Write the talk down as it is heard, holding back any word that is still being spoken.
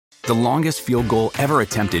The longest field goal ever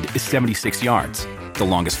attempted is 76 yards. The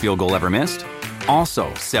longest field goal ever missed?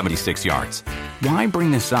 Also 76 yards. Why bring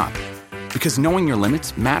this up? Because knowing your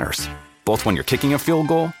limits matters, both when you're kicking a field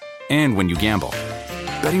goal and when you gamble.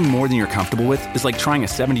 Betting more than you're comfortable with is like trying a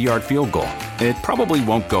 70-yard field goal. It probably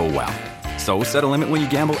won't go well. So set a limit when you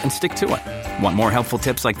gamble and stick to it. Want more helpful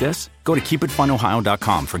tips like this? Go to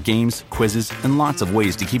keepitfunohio.com for games, quizzes, and lots of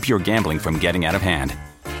ways to keep your gambling from getting out of hand.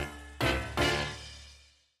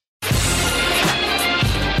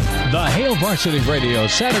 The Hail Varsity Radio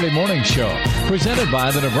Saturday Morning Show, presented by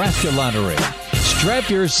the Nebraska Lottery. Strap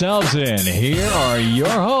yourselves in. Here are your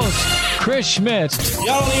hosts, Chris Schmidt.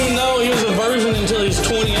 Y'all don't even know he was a virgin until he's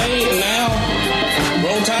 28, and now,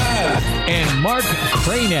 roll tide. And Mark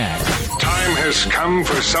Cranack. Time has come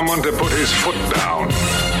for someone to put his foot down.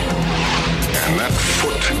 And that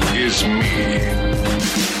foot is me.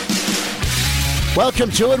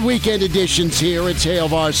 Welcome to it. Weekend editions here at Hail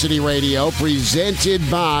Varsity Radio, presented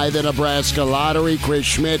by the Nebraska Lottery. Chris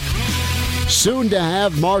Schmidt. Soon to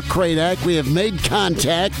have Mark Cranack. We have made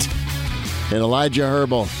contact. And Elijah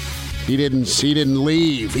Herbal. He didn't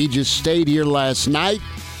leave. He just stayed here last night.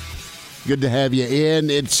 Good to have you in.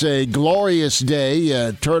 It's a glorious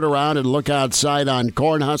day. Turn around and look outside on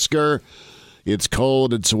Cornhusker. It's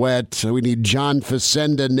cold. It's wet. We need John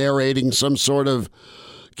Facenda narrating some sort of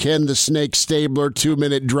Ken the Snake Stabler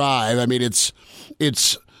 2-minute drive. I mean, it's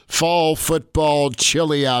fall football,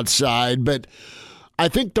 chilly outside, but I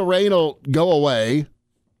think the rain will go away,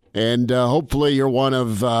 and hopefully you're one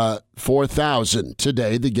of 4,000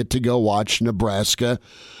 today that get to go watch Nebraska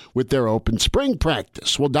with their open spring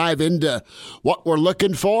practice. We'll dive into what we're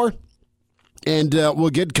looking for, and we'll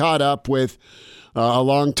get caught up with a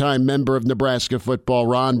longtime member of Nebraska football,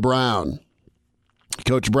 Ron Brown.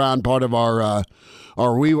 Coach Brown, part of our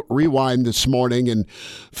rewind this morning, and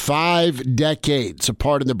 5 decades a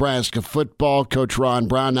part of Nebraska football. Coach Ron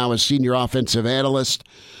Brown, now a senior offensive analyst.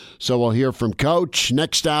 So we'll hear from Coach.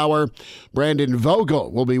 Next hour, Brandon Vogel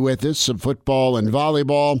will be with us, some football and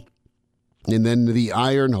volleyball. And then the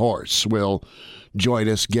Iron Horse will join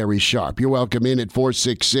us, Gary Sharp. You're welcome in at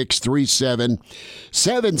 466-3776,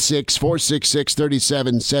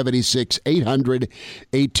 466-3776,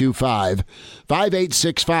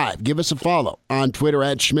 800-825-5865. Give us a follow on Twitter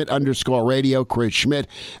at Schmidt_radio, Chris Schmidt,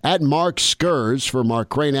 at Mark Skurs for Mark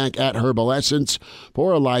Cranack, at Herbal Essence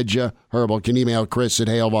for Elijah Herbal. Can email Chris at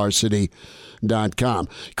hailvarsity.com.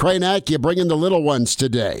 Cranack, you bringing the little ones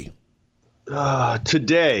today.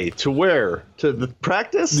 Today, to where? To the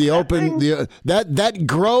practice? The open, that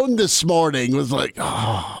groan this morning was like,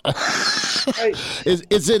 oh.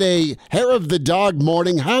 Is it a hair of the dog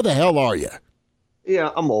morning? How the hell are you? Yeah,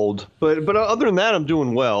 I'm old, but other than that, I'm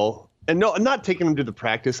doing well. And no, I'm not taking them to the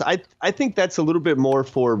practice. I think that's a little bit more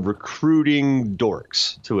for recruiting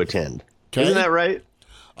dorks to attend. Okay. Isn't that right?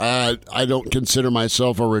 I don't consider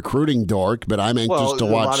myself a recruiting dork, but I'm anxious to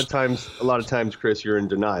watch. A lot of times, Chris, you're in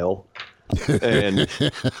denial. And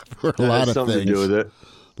for a lot of something things. to do with it.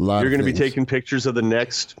 You're going to be taking pictures of the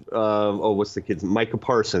next, what's the kid's? Micah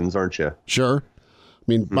Parsons, aren't you? Sure. I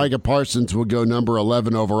mean, Micah Parsons will go number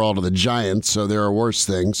 11 overall to the Giants, so there are worse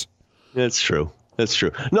things. That's true.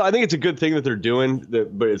 No, I think it's a good thing that they're doing,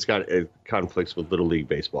 but it conflicts with Little League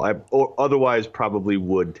Baseball. Or otherwise probably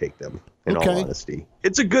would take them, in all honesty.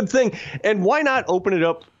 It's a good thing. And why not open it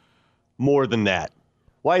up more than that?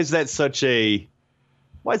 Why is that such a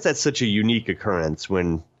unique occurrence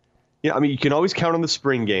when, you can always count on the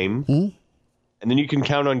spring game, and then you can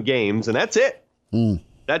count on games, and that's it.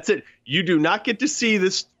 That's it. You do not get to see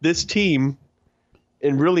this team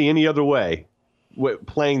in really any other way,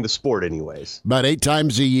 playing the sport anyways. About 8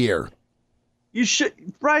 times a year. You should,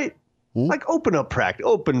 right? Like open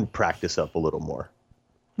practice up a little more.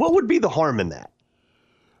 What would be the harm in that?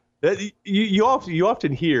 You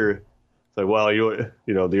often hear, it's like, well,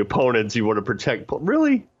 the opponents you want to protect.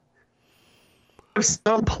 Really?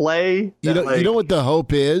 Some play. You know what the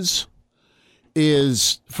hope is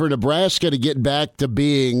for Nebraska to get back to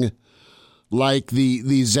being like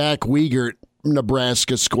the Zach Wiegert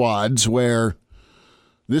Nebraska squads, where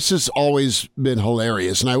this has always been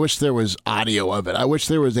hilarious, and I wish there was audio of it. I wish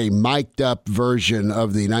there was a mic'd up version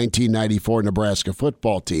of the 1994 Nebraska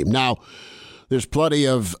football team. Now, there's plenty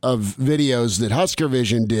of videos that Husker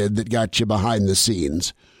Vision did that got you behind the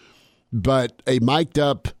scenes. But a mic'd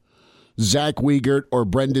up Zach Wiegert or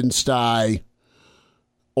Brendan Stye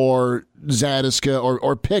or Zadiska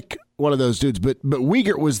or pick one of those dudes. But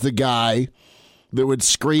Wiegert was the guy that would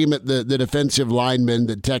scream at the defensive lineman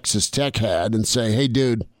that Texas Tech had and say, hey,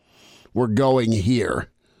 dude, we're going here.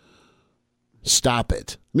 Stop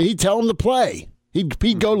it. I mean, he'd tell him to play.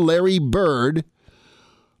 He'd go Larry Bird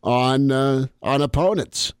on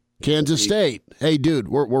opponents. Kansas State, hey, dude,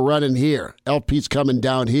 we're running here. LP's coming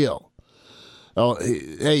downhill. Oh,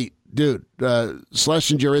 hey, dude,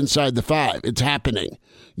 Schlesinger inside the 5. It's happening.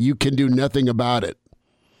 You can do nothing about it.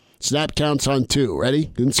 Snap counts on 2.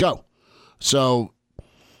 Ready? Let's go. So,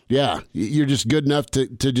 yeah, you're just good enough to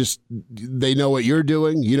just, they know what you're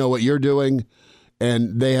doing, you know what you're doing,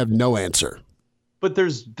 and they have no answer. But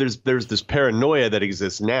there's this paranoia that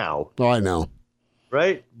exists now. Oh, I know.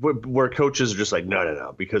 Right? Where coaches are just like,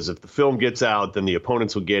 no, because if the film gets out, then the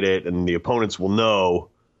opponents will get it, and the opponents will know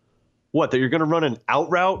that you're going to run an out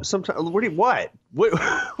route sometime. What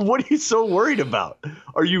are you so worried about?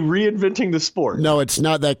 Are you reinventing the sport? No, it's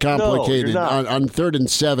not that complicated. No, you're not. On 3rd and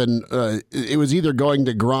 7, it was either going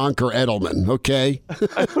to Gronk or Edelman, okay?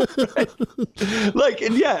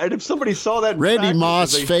 And if somebody saw that in Randy practice,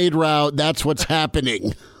 Moss fade route, that's what's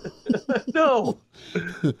happening. No,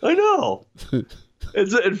 I know.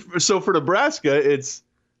 So for Nebraska, it's,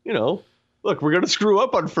 look, we're going to screw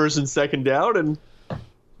up on 1st and 2nd down and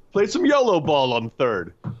play some YOLO ball on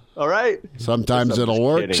 3rd. All right? Sometimes it'll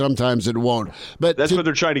work, kidding. Sometimes it won't. But that's what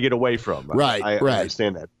they're trying to get away from. Right, I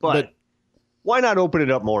understand that. But why not open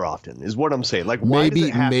it up more often is what I'm saying. Like,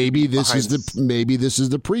 maybe this is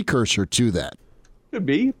the precursor to that. Could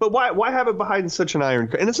be, but why have it behind such an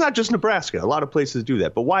iron? And it's not just Nebraska. A lot of places do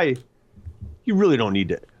that. But why? You really don't need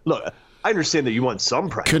to. Look, I understand that you want some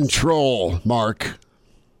practice. Control, Mark.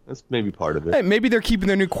 That's maybe part of it. Hey, maybe they're keeping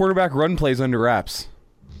their new quarterback run plays under wraps.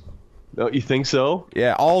 Oh, you think so?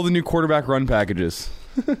 Yeah, all the new quarterback run packages.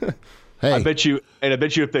 Hey, I bet you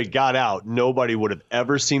if they got out, nobody would have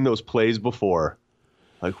ever seen those plays before.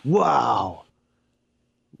 Like, wow.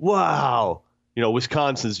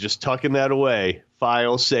 Wisconsin's just tucking that away.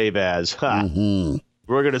 File, save as. Mm-hmm.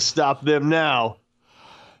 We're going to stop them now.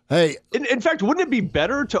 Hey, in fact, wouldn't it be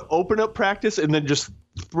better to open up practice and then just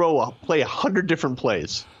play 100 different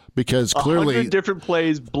plays? Because clearly 100 different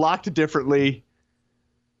plays blocked differently.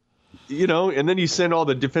 And then you send all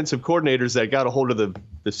the defensive coordinators that got a hold of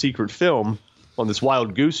the secret film on this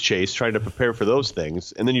wild goose chase trying to prepare for those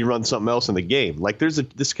things, and then you run something else in the game. Like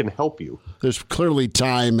this can help you. There's clearly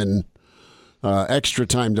time and extra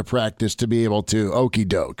time to practice to be able to okey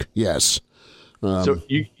doke. Yes. So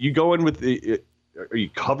you go in with the. Are you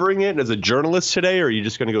covering it as a journalist today, or are you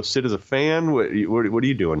just going to go sit as a fan? What are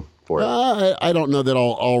you doing for it? I don't know that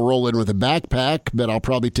I'll roll in with a backpack, but I'll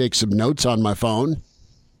probably take some notes on my phone.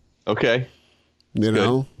 Okay.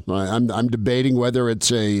 I'm debating whether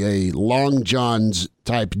it's a Long John's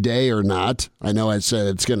type day or not. I know I said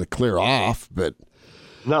it's going to clear off, but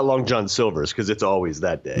not Long John Silver's because it's always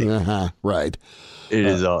that day. Right. It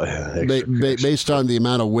is based on the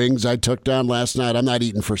amount of wings I took down last night. I'm not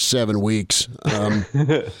eating for 7 weeks.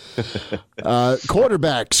 Quarterbacks,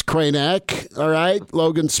 Kranak, all right.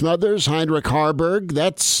 Logan Smothers, Heinrich Haarberg.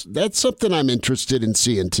 That's something I'm interested in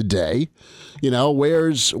seeing today.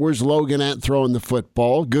 Where's Logan at throwing the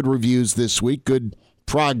football? Good reviews this week. Good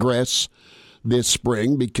progress this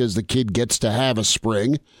spring because the kid gets to have a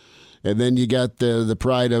spring. And then you got the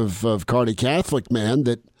pride of Kearney Catholic, man,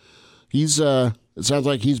 that he's it sounds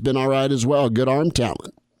like he's been all right as well. Good arm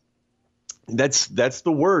talent. That's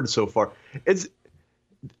the word so far.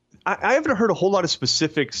 I haven't heard a whole lot of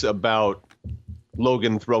specifics about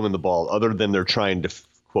Logan throwing the ball other than they're trying to,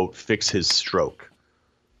 quote, fix his stroke,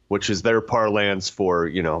 which is their parlance for,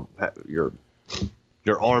 your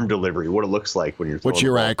arm delivery, what it looks like when you're throwing what's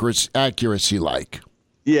your accuracy like?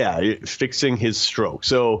 Yeah, fixing his stroke.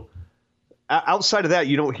 So outside of that,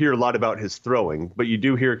 you don't hear a lot about his throwing, but you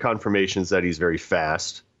do hear confirmations that he's very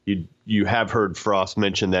fast. You have heard Frost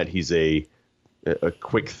mention that he's a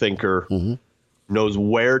quick thinker, knows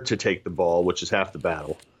where to take the ball, which is half the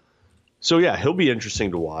battle. So, yeah, he'll be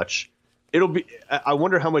interesting to watch. I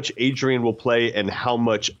wonder how much Adrian will play and how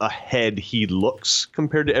much ahead he looks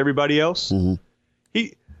compared to everybody else. Mm-hmm.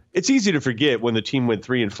 It's easy to forget when the team went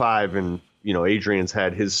 3-5 and, Adrian's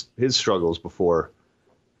had his struggles before.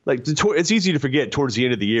 Like, it's easy to forget towards the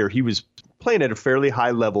end of the year, he was playing at a fairly high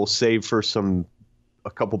level, save for a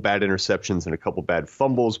couple bad interceptions and a couple bad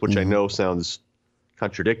fumbles, which I know sounds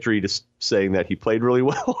contradictory to saying that he played really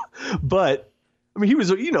well. But, I mean, he was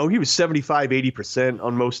 75, 80%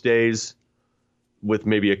 on most days with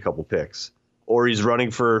maybe a couple picks. Or he's running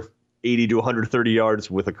for 80 to 130 yards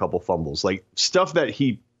with a couple fumbles. Like, stuff that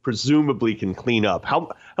he presumably can clean up. How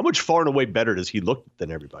much far and away better does he look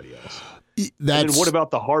than everybody else? And what about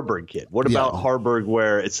the Haarberg kid? What about Haarberg,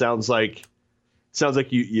 where it sounds like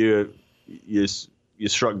you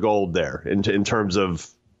struck gold there in terms of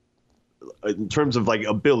like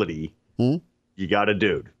ability? You got a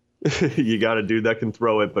dude. You got a dude that can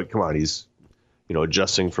throw it, but come on, he's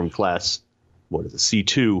adjusting from class,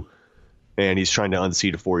 C2, and he's trying to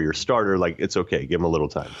unseat a 4-year starter. Like, it's okay. Give him a little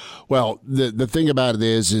time. Well, the thing about it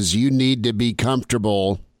is you need to be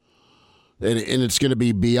comfortable, and it's going to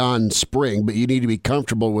be beyond spring, but you need to be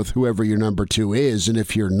comfortable with whoever your number 2 is. And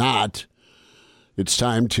if you're not, it's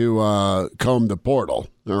time to comb the portal.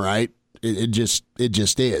 All right. It just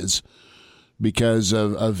is, because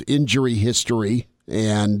of injury history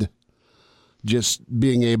and just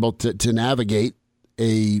being able to navigate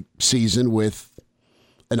a season with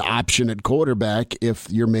an option at quarterback if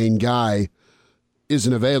your main guy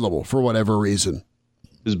isn't available for whatever reason.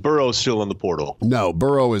 Is Burrow still in the portal? No,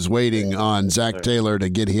 Burrow is waiting on Zach Taylor to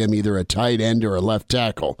get him either a tight end or a left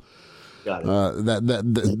tackle. Got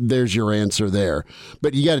it. There's your answer there.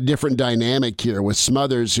 But you got a different dynamic here with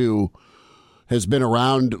Smothers, who has been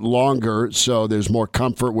around longer, so there's more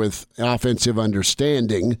comfort with offensive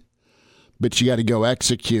understanding, but you got to go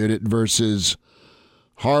execute it, versus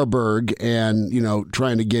Harburg and,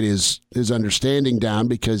 trying to get his understanding down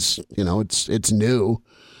because, it's new.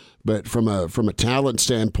 But from a talent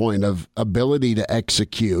standpoint of ability to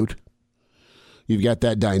execute, you've got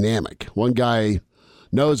that dynamic. One guy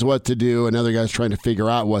knows what to do, another guy's trying to figure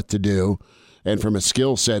out what to do. And from a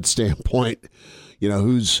skill set standpoint,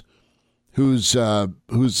 who's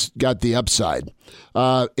got the upside.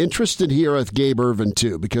 Interested here with Gabe Ervin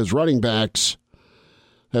too, because running backs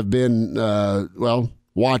have been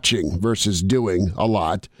watching versus doing a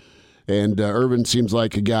lot, and Ervin seems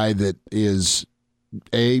like a guy that is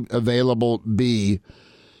A, available, B,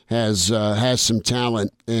 has some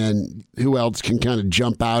talent, and who else can kind of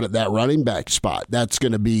jump out at that running back spot? That's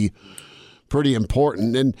going to be pretty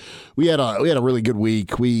important. And we had a really good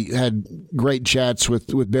week. We had great chats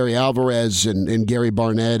with Barry Alvarez and Gary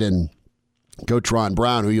Barnett and Coach Ron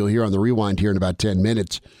Brown, who you'll hear on the Rewind here in about 10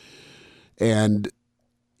 minutes. And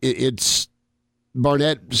it's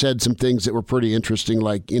Barnett said some things that were pretty interesting,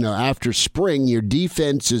 like, after spring, your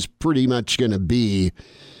defense is pretty much going to be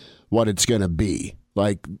what it's going to be.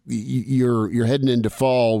 Like, you're heading into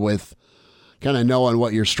fall with kind of knowing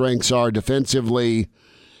what your strengths are defensively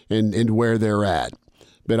and where they're at.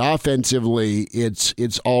 But offensively,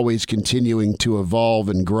 it's always continuing to evolve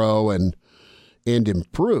and grow and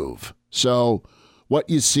improve. So what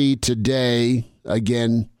you see today,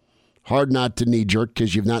 again, hard not to knee-jerk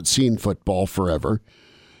because you've not seen football forever.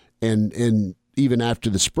 And even after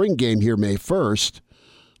the spring game here, May 1st,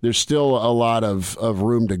 there's still a lot of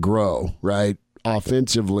room to grow, right,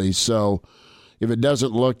 offensively. So if it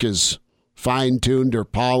doesn't look as fine-tuned or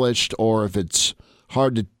polished, or if it's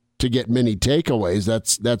hard to get many takeaways,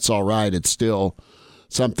 that's all right. It's still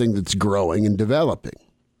something that's growing and developing.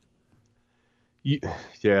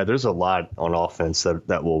 Yeah, there's a lot on offense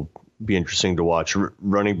that will be interesting to watch.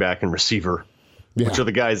 Running back and receiver, which are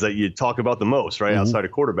the guys that you talk about the most, right? Mm-hmm. Outside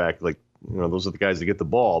of quarterback, like, those are the guys that get the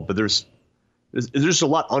ball. But there's a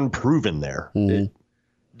lot unproven there.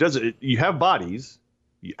 Mm-hmm. You have bodies.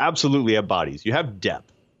 You absolutely have bodies. You have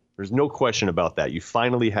depth. There's no question about that. You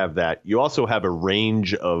finally have that. You also have a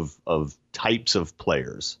range of types of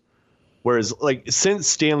players. Whereas, like, since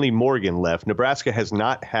Stanley Morgan left, Nebraska has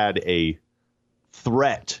not had a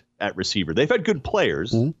threat at receiver. They've had good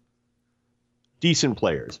players. Mm-hmm. Decent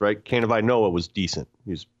players, right? Canavai Noah was decent.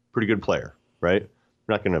 He was a pretty good player, right?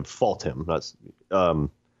 We're not going to fault him.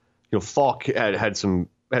 Falk had some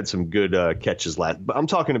good catches last, but I'm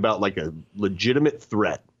talking about like a legitimate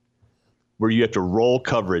threat where you have to roll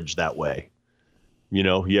coverage that way.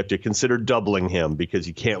 You have to consider doubling him because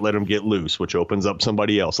you can't let him get loose, which opens up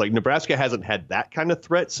somebody else. Like, Nebraska hasn't had that kind of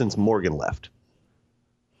threat since Morgan left.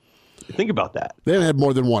 Think about that. They haven't had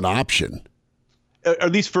more than one option.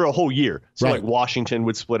 At least for a whole year. So right. Like Washington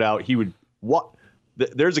would split out. He would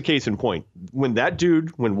there's a case in point. When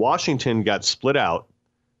Washington got split out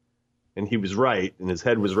and he was right and his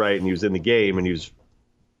head was right and he was in the game and he was,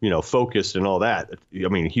 focused and all that. I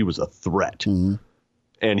mean, he was a threat. Mm-hmm.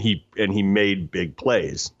 And he made big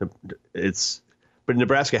plays. But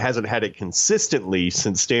Nebraska hasn't had it consistently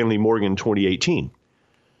since Stanley Morgan 2018.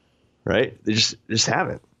 Right? They just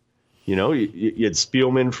haven't. You had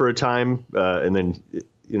Spielman for a time, and then,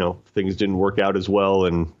 things didn't work out as well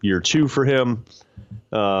in year 2 for him.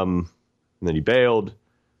 And then he bailed.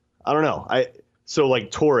 I don't know. So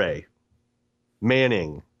like Torrey,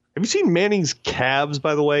 Manning. Have you seen Manning's calves,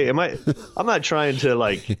 by the way? I'm not trying to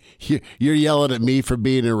like. You're yelling at me for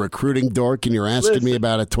being a recruiting dork, and you're asking me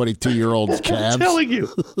about a 22-year-old's calves. I'm telling you.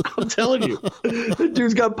 The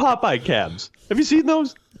dude's got Popeye calves. Have you seen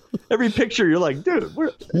those? Every picture, you're like, dude,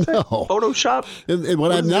 is that Photoshop? And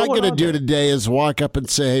what I'm not going to do today is walk up and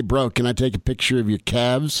say, hey, bro, can I take a picture of your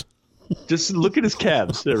calves? Just look at his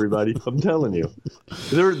calves, everybody. I'm telling you.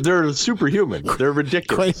 They're superhuman. They're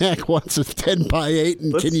ridiculous. Kraynak wants a 10x8,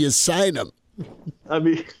 and can you sign him? I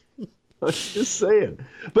mean, I'm just saying.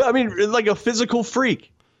 But, I mean, like a physical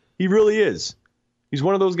freak. He really is. He's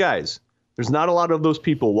one of those guys. There's not a lot of those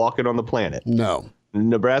people walking on the planet. No.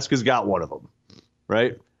 Nebraska's got one of them,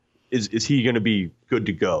 right? Is he going to be good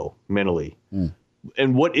to go mentally? Mm.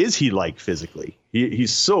 And what is he like physically?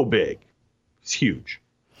 He's so big. He's huge.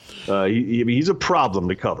 He's a problem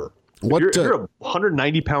to cover. You're a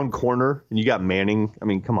 190-pound corner, and you got Manning. I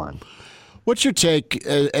mean, come on. What's your take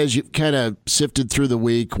as you kind of sifted through the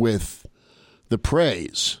week with the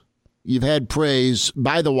praise? You've had praise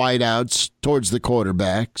by the wideouts towards the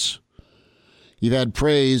quarterbacks. You've had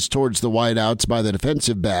praise towards the wideouts by the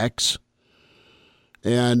defensive backs.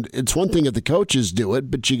 And it's one thing if the coaches do it,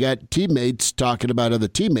 but you got teammates talking about other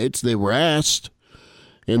teammates. They were asked,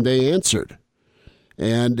 and they answered.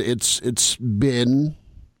 And it's been,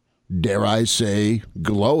 dare I say,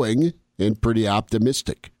 glowing and pretty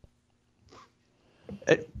optimistic.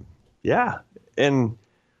 Yeah. And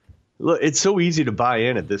look, it's so easy to buy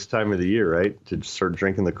in at this time of the year, right? To start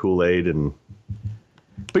drinking the Kool-Aid.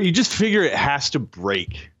 But you just figure it has to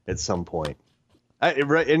break at some point.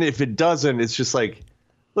 Right? And if it doesn't, it's just like,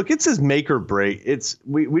 look, it's his make or break.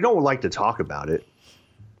 We don't like to talk about it.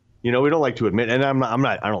 You know, we don't like to admit, and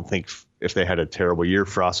I don't think if they had a terrible year,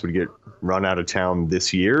 Frost would get run out of town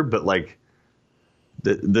this year, but like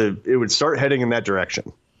it would start heading in that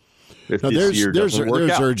direction. If this year doesn't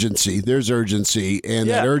work out. Urgency. There's urgency, and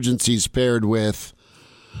that urgency is paired with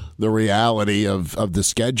the reality of the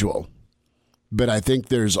schedule. But I think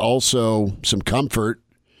there's also some comfort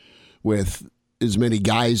with as many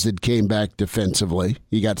guys that came back defensively.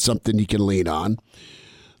 You got something you can lean on.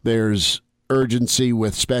 There's urgency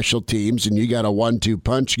with special teams, and you got a 1-2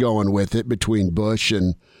 punch going with it between Bush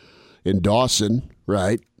and Dawson,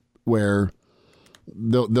 right? Where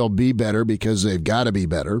they'll be better because they've got to be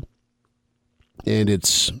better. And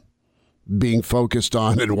it's being focused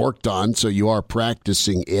on and worked on, so you are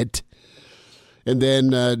practicing it. And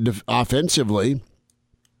then offensively,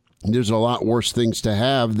 there's a lot worse things to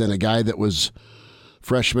have than a guy that was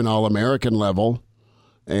freshman All-American level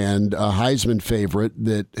and a Heisman favorite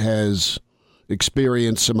that has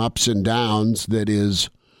experienced some ups and downs, that is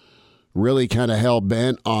really kind of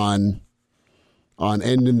hell-bent on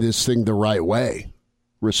ending this thing the right way,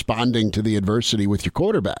 responding to the adversity with your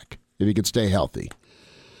quarterback if he could stay healthy.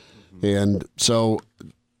 And so,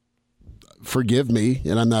 forgive me,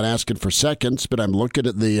 and I'm not asking for seconds, but I'm looking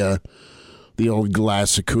at the old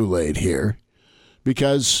glass of Kool-Aid here,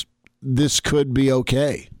 because this could be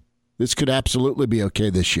okay. This could absolutely be okay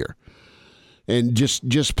this year, and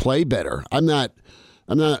just play better. I'm not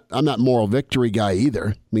moral victory guy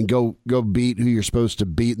either. I mean, go beat who you're supposed to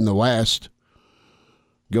beat in the West.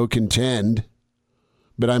 Go contend,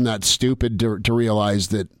 but I'm not stupid to realize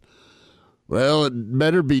that. Well, it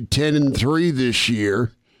better be 10-3 this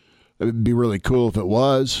year. It would be really cool if it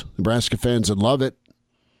was. Nebraska fans would love it,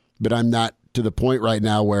 but I'm not to the point right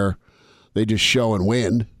now where they just show and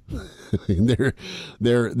win. They're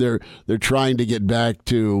trying to get back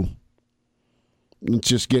to, let's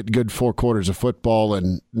just get good 4 quarters of football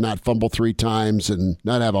and not fumble 3 times and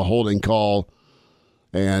not have a holding call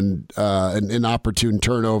and an inopportune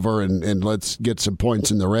turnover and let's get some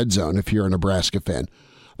points in the red zone if you're a Nebraska fan.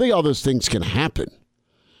 I think all those things can happen.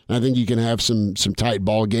 And I think you can have some tight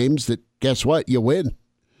ball games that, guess what, you win.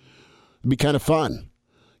 It'd be kind of fun.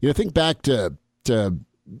 You know, think back to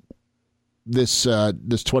this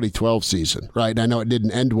 2012 season, right? I know it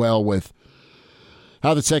didn't end well with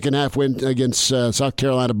how the second half went against South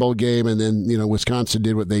Carolina bowl game, and then Wisconsin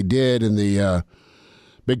did what they did in the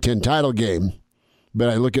Big Ten title game. But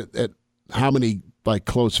I look at how many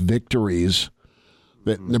close victories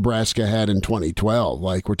that Nebraska had in 2012.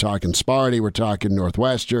 Like, we're talking Sparty, we're talking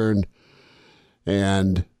Northwestern,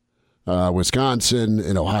 and Wisconsin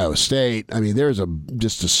and Ohio State. I mean, there's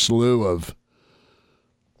just a slew of.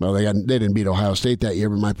 Well, they didn't beat Ohio State that year,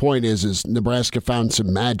 but my point is Nebraska found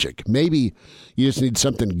some magic. Maybe you just need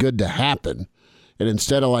something good to happen, and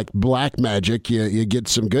instead of black magic, you get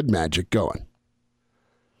some good magic going.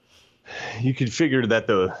 You could figure that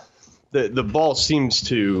the ball seems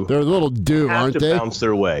to. They're a little due, aren't they? Bounce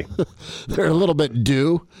their way. They're a little bit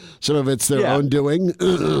due. Some of it's their own doing,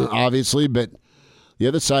 obviously, but the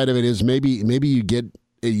other side of it is maybe you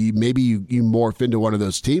morph into one of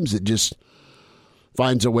those teams that just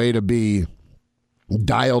finds a way to be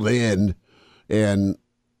dialed in, and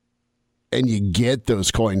you get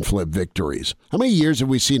those coin flip victories. How many years have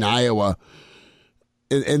we seen Iowa,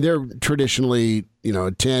 and they're traditionally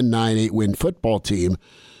a 10, 9, 8 win football team,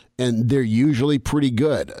 and they're usually pretty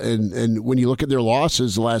good. And when you look at their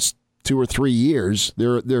losses the last 2 or 3 years,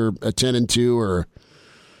 they're a 10-2 or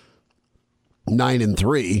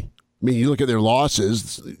 9-3. I mean, you look at their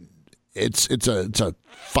losses. It's a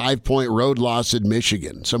 5-point road loss in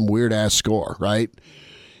Michigan, some weird ass score, right?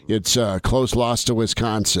 It's a close loss to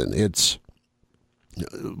Wisconsin. It's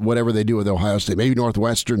whatever they do with Ohio State. Maybe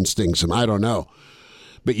Northwestern stings them. I don't know.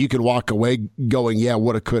 But you can walk away going, yeah,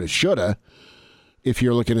 woulda, coulda, shoulda, if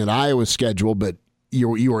you're looking at Iowa's schedule, but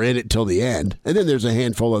you were in it till the end. And then there's a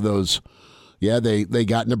handful of those. Yeah, they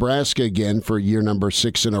got Nebraska again for year number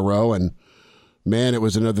 6 in a row, and man, it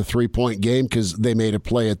was another 3-point game because they made a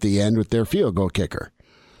play at the end with their field goal kicker.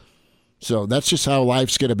 So that's just how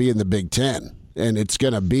life's going to be in the Big Ten. And it's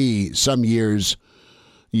going to be some years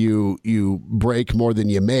you break more than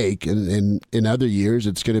you make. And in other years,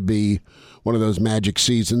 it's going to be one of those magic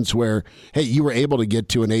seasons where, hey, you were able to get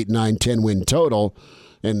to an 8, 9, 10 win total.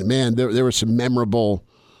 And, man, there were some memorable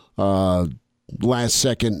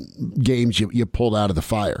last-second games you pulled out of the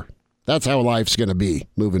fire. That's how life's going to be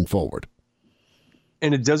moving forward.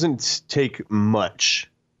 And it doesn't take much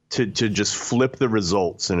to just flip the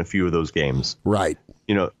results in a few of those games. Right.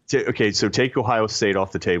 You know, so take Ohio State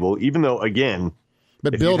off the table, even though, again,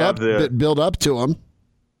 but build up to them.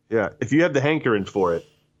 Yeah, if you have the hankering for it,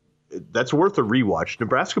 that's worth a rewatch.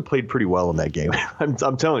 Nebraska played pretty well in that game.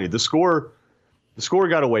 I'm telling you, the score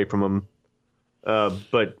got away from them.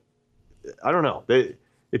 But I don't know.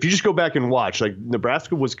 If you just go back and watch, like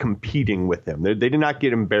Nebraska was competing with them. They did not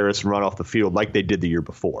get embarrassed and run off the field like they did the year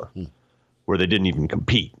before, where they didn't even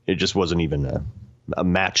compete. It just wasn't even a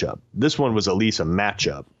matchup. This one was at least a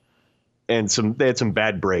matchup. And they had some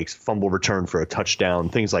bad breaks, fumble return for a touchdown,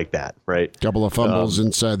 things like that, right? Couple of fumbles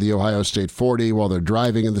inside the Ohio State 40 while they're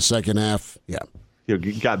driving in the second half. Yeah. You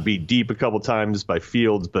know, got beat deep a couple times by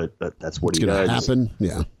Fields, but that's what he does. It's going to happen,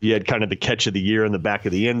 yeah. He had kind of the catch of the year in the back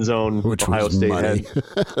of the end zone. Which Ohio was State money.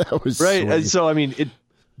 That was right. Sweet. So, I mean,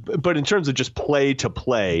 but in terms of just play to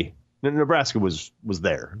play, Nebraska was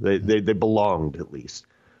there. They belonged at least.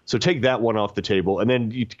 So take that one off the table, and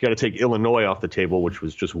then you got to take Illinois off the table, which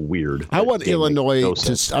was just weird. I want Illinois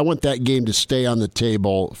I want that game to stay on the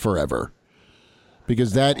table forever,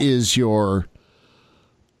 because that is your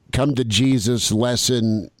come to Jesus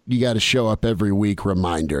lesson. You got to show up every week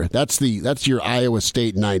reminder. That's your Iowa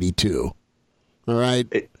State 92. All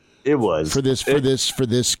right, it was for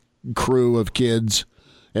this crew of kids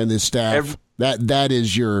and this staff. That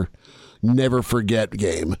is your never forget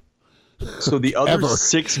game. So the other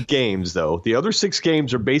 6 games, though,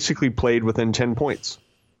 are basically played within 10 points.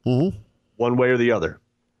 Mm-hmm. One way or the other.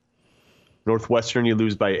 Northwestern, you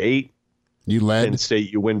lose by 8. You led. Penn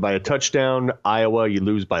State, you win by a touchdown. Iowa, you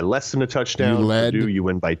lose by less than a touchdown. You led. Purdue, you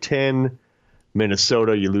win by 10.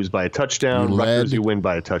 Minnesota, you lose by a touchdown. Rutgers, you win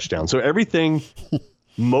by a touchdown. So everything,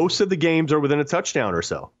 most of the games are within a touchdown or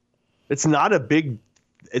so. It's not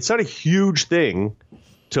a huge thing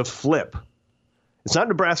to flip. It's not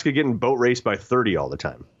Nebraska getting boat raced by 30 all the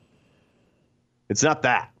time. It's not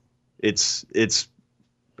that. It's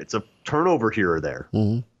a turnover here or there.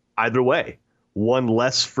 Mm-hmm. Either way, one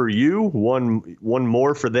less for you, one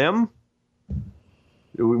more for them.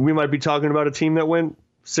 We might be talking about a team that went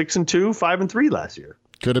 6-2, 5-3 last year.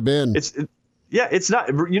 Could have been. It's not.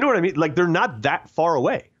 You know what I mean? Like, they're not that far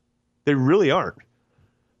away. They really aren't.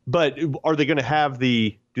 But are they going to have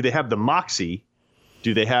do they have the moxie?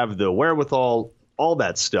 Do they have the wherewithal? All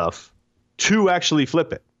that stuff to actually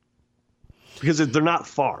flip it, because they're not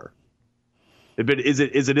far. But is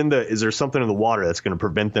there something in the water that's going to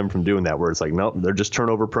prevent them from doing that? Where it's like, nope, they're just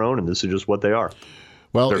turnover prone, and this is just what they are.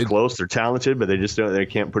 Well, they're close, they're talented, but they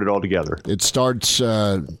can't put it all together. It starts.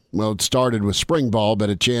 It started with spring ball,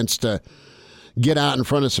 but a chance to get out in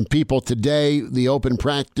front of some people today. The open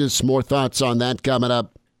practice. More thoughts on that coming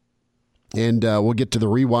up, and we'll get to the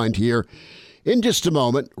rewind here in just a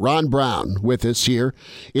moment. Ron Brown with us here.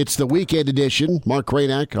 It's the weekend edition. Mark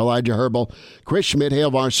Cranack, Elijah Herbal, Chris Schmidt.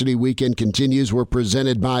 Hail Varsity Weekend continues. We're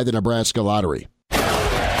presented by the Nebraska Lottery.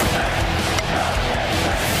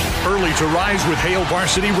 Early to rise with Hail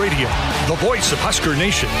Varsity Radio, the voice of Husker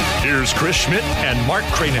Nation. Here's Chris Schmidt and Mark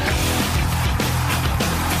Cranack.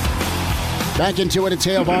 Back into it. It's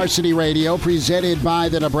Hail Varsity Radio, presented by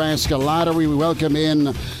the Nebraska Lottery. We welcome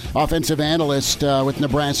in offensive analyst with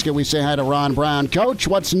Nebraska. We say hi to Ron Brown. Coach,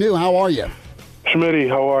 what's new? How are you? Schmitty,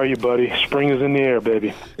 how are you, buddy? Spring is in the air,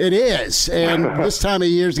 baby. It is, and this time of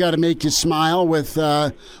year's got to make you smile with,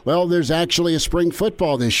 there's actually a spring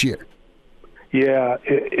football this year. Yeah,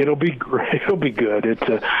 it'll be great. It'll be good.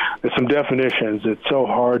 There's some definitions. It's so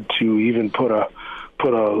hard to even put a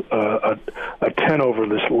 10 over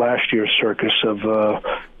this last year's circus of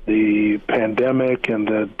the pandemic and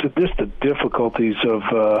just the difficulties of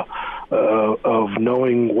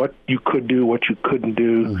knowing what you could do, what you couldn't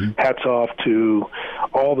do. Mm-hmm. Hats off to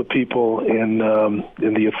all the people in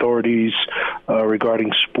the authorities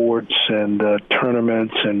regarding sports and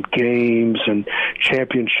tournaments and games and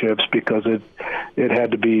championships, because it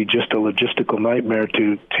had to be just a logistical nightmare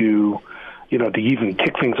to even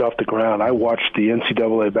kick things off the ground. I watched the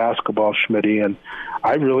NCAA basketball, Schmitty, and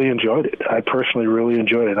I really enjoyed it. I personally really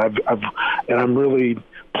enjoyed it. I'm really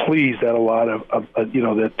pleased that a lot of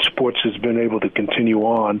that sports has been able to continue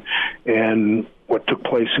on, and what took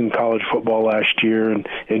place in college football last year and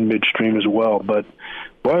in midstream as well. But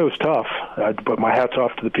boy, it was tough. But my hat's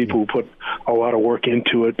off to the people who put a lot of work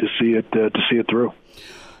into it to see it through.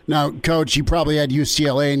 Now, Coach, you probably had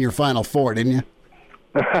UCLA in your Final Four, didn't you?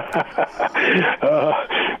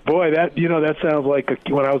 Boy, that sounds like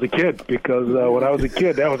when I was a kid, because when I was a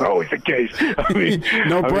kid, that was always the case. I mean,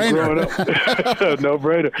 no brainer. No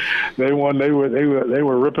brainer. They won. They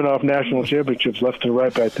were ripping off national championships left and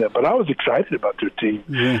right back then. But I was excited about their team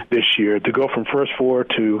this year. To go from first four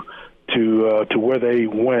to where they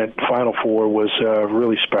went, Final Four, was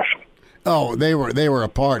really special. Oh, they were a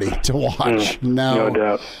party to watch. No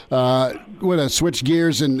doubt. We're going to switch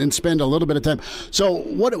gears and spend a little bit of time. So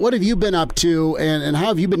what have you been up to, and how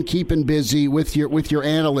have you been keeping busy with your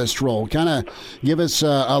analyst role? Kind of give us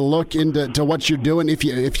a look into what you're doing, if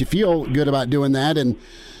you feel good about doing that, and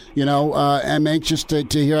I'm anxious to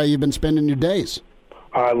hear how you've been spending your days.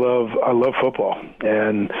 I love football,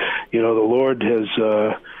 and the Lord has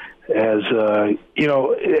ever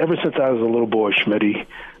since I was a little boy, Schmitty.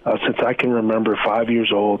 Since I can remember 5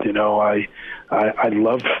 years old, I've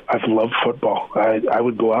loved football. I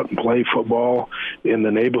would go out and play football in the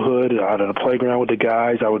neighborhood, out on the playground with the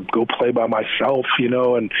guys. I would go play by myself,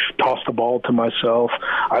 and toss the ball to myself.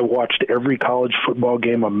 I watched every college football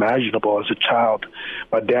game imaginable as a child.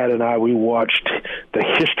 My dad and I, we watched the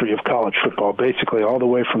history of college football, basically all the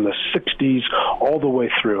way from the 60s all the way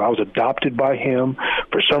through. I was adopted by him.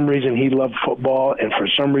 For some reason, he loved football, and for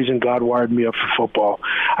some reason, God wired me up for football.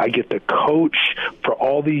 I get to coach for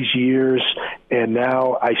all these years, and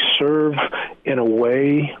now I serve in a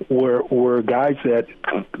way where guys that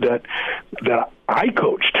I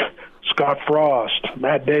coached, Scott Frost,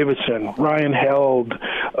 Matt Davison, Ryan Held,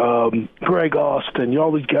 Greg Austin,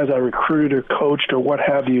 all these guys I recruited or coached or what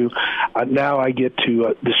have you, now I get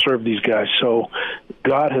to serve these guys. So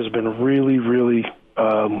God has been really, really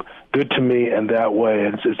good to me in that way.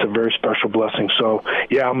 It's a very special blessing. So,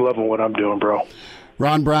 yeah, I'm loving what I'm doing, bro.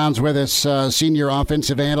 Ron Brown's with us, senior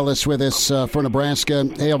offensive analyst with us for Nebraska,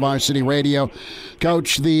 Hail Varsity Radio.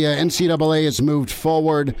 Coach, the NCAA has moved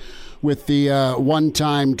forward with the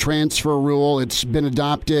one-time transfer rule. It's been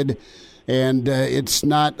adopted, and it's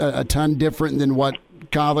not a ton different than what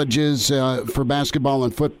colleges for basketball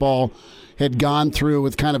and football had gone through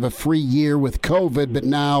with kind of a free year with COVID, but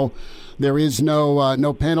now there is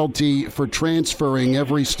no penalty for transferring.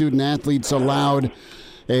 Every student-athlete's allowed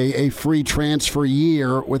a free transfer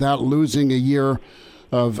year without losing a year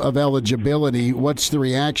of eligibility. What's the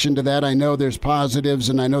reaction to that? I know there's positives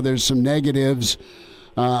and I know there's some negatives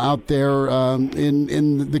out there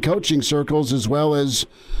in the coaching circles as well as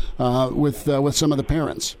with some of the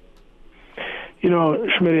parents.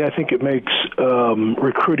 Schmitty, I think it makes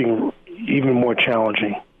recruiting even more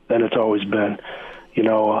challenging than it's always been.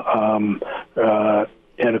 And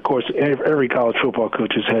of course, every college football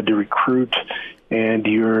coach has had to recruit. And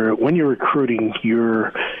when you're recruiting,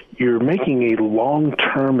 you're making a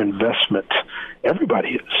long-term investment.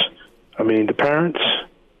 Everybody is. I mean, the parents,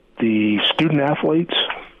 the student athletes,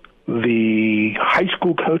 the high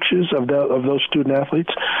school coaches of those student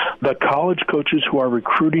athletes, the college coaches who are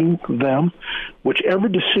recruiting them. Whichever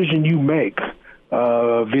decision you make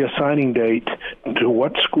via signing date to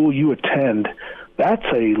what school you attend, that's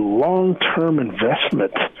a long-term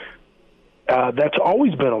investment. That's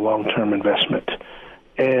always been a long-term investment,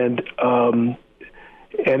 and in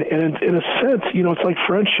a sense, it's like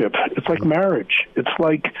friendship. It's like marriage. It's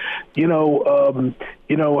like,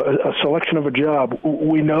 a selection of a job.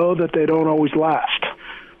 We know that they don't always last,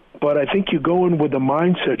 but I think you go in with the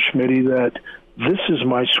mindset, Schmitty, that this is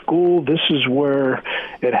my school. This is where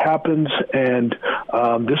it happens, and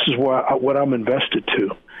this is what I'm invested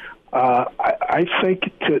to. I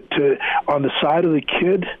think to on the side of the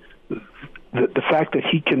kid, the fact that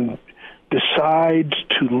he can decide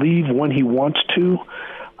to leave when he wants to,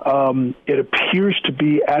 it appears to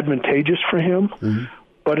be advantageous for him,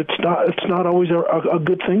 but it's not always a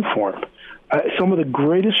good thing for him. Some of the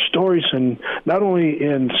greatest stories, not only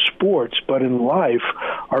in sports but in life,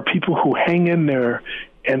 are people who hang in there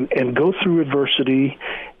and go through adversity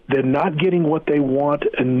they're not getting what they want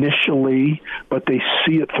initially, but they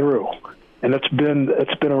see it through. And it's been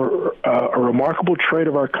a remarkable trait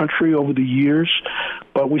of our country over the years,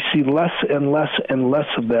 but we see less and less and less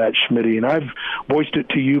of that, Schmitty. And I've voiced it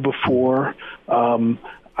to you before. I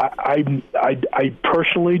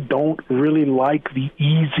personally don't really like the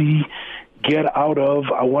easy get out of,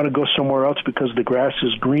 I want to go somewhere else because the grass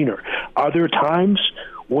is greener. Are there times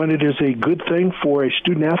when it is a good thing for a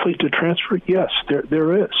student athlete to transfer? Yes,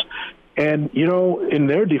 there is. And, in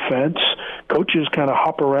their defense, coaches kind of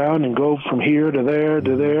hop around and go from here to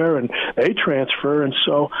there, and they transfer. And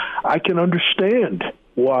so I can understand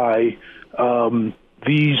why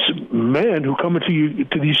these men who come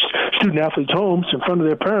to these student athletes' homes in front of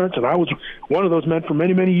their parents, and I was one of those men for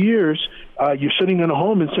many, many years, you're sitting in a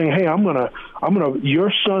home and saying, hey,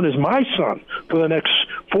 your son is my son for the next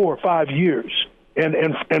 4 or 5 years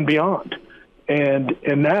and beyond. And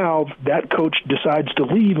now that coach decides to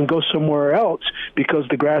leave and go somewhere else because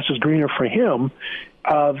the grass is greener for him.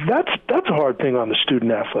 That's a hard thing on the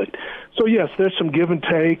student athlete. So, yes, there's some give and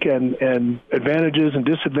take and advantages and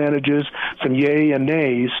disadvantages, some yay and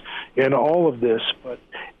nays in all of this. But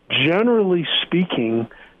generally speaking,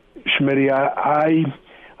 Schmitty, I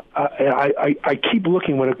keep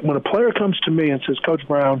looking. When a player comes to me and says, Coach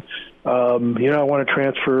Brown, I want to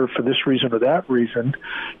transfer for this reason or that reason,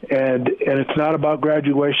 and it's not about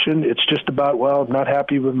graduation. It's just about, I'm not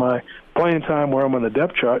happy with my playing time where I'm on the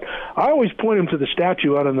depth chart. I always point him to the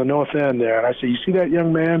statue out on the north end there, and I say, you see that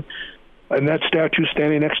young man and that statue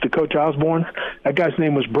standing next to Coach Osborne? That guy's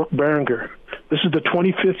name was Brooke Behringer. This is the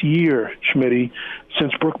 25th year, Schmitty,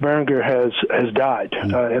 since Brooke Behringer has died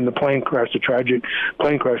in the plane crash, the tragic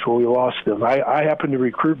plane crash where we lost him. I happened to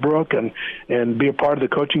recruit Brooke and be a part of the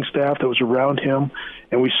coaching staff that was around him,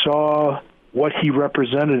 and we saw what he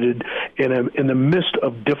represented in the midst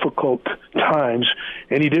of difficult times,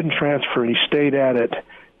 and he didn't transfer, and he stayed at it,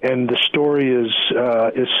 and the story is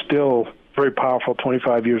still very powerful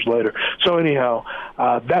 25 years later. So anyhow,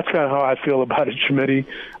 that's kind of how I feel about it, Schmitty.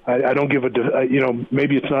 I don't give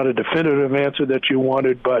maybe it's not a definitive answer that you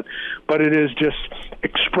wanted, but it is just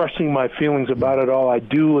expressing my feelings about it all. I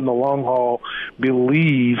do, in the long haul,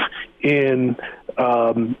 believe in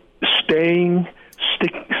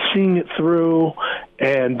seeing it through,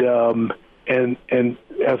 and as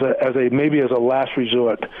a last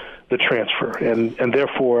resort, the transfer, and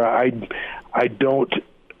therefore I don't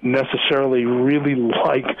necessarily really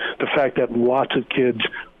like the fact that lots of kids,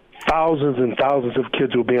 thousands and thousands of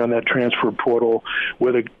kids, will be on that transfer portal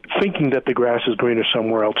where they're thinking that the grass is greener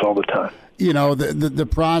somewhere else all the time. The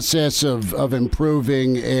process of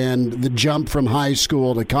improving and the jump from high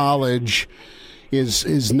school to college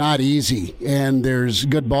is not easy, and there's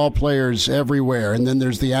good ball players everywhere, and then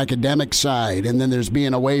there's the academic side, and then there's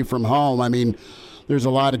being away from home. I mean, there's a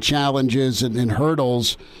lot of challenges and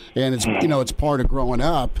hurdles, and it's part of growing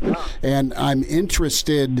up. And I'm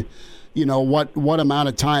interested, what amount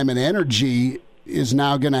of time and energy is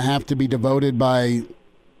now going to have to be devoted by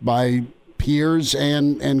peers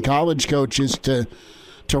and college coaches to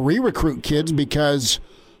re-recruit kids, because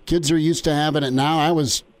kids are used to having it now. I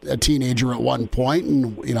was a teenager at one point,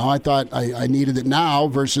 and I thought I needed it now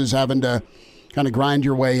versus having to kind of grind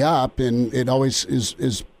your way up, and it always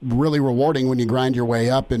is really rewarding when you grind your way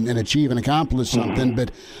up and achieve and accomplish something, but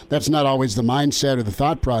that's not always the mindset or the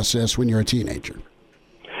thought process when you're a teenager.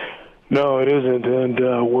 No, it isn't, and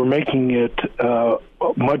we're making it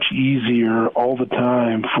much easier all the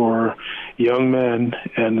time for young men,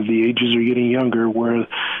 and the ages are getting younger, where as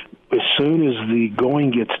soon as the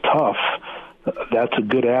going gets tough, that's a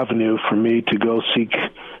good avenue for me to go seek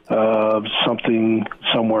something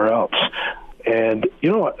somewhere else. And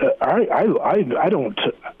I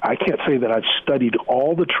can't say that I've studied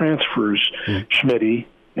all the transfers, Schmitty,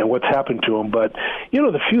 and what's happened to them, but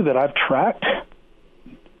the few that I've tracked,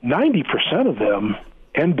 90% of them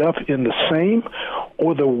end up in the same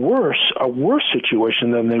or a worse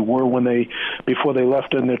situation than they were before they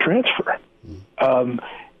left in their transfer. And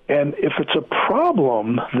if it's a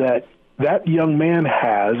problem that young man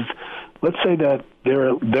has, let's say that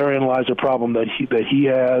therein lies a problem that he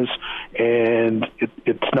has, and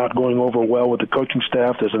it's not going over well with the coaching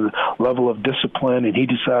staff. There's a level of discipline, and he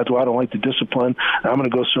decides, I don't like the discipline. I'm going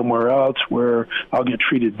to go somewhere else where I'll get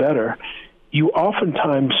treated better. You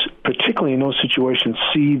oftentimes, particularly in those situations,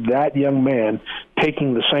 see that young man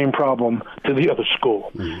taking the same problem to the other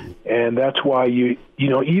school. Mm-hmm. And that's why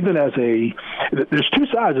even there's two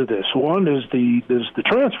sides of this. One is there's the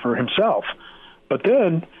transfer himself, but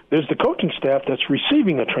then there's the coaching staff that's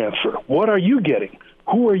receiving a transfer. What are you getting?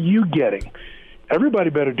 Who are you getting? Everybody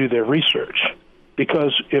better do their research.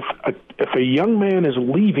 Because if a young man is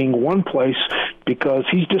leaving one place because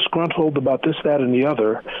he's disgruntled about this, that, and the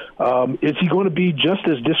other, is he going to be just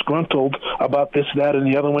as disgruntled about this, that, and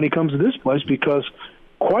the other when he comes to this place? Because,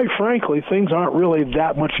 quite frankly, things aren't really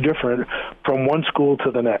that much different from one school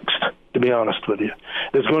to the next, to be honest with you.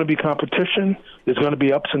 There's going to be competition. There's going to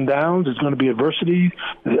be ups and downs. There's going to be adversity.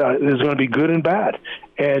 There's going to be good and bad.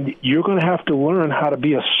 And you're going to have to learn how to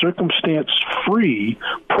be a circumstance-free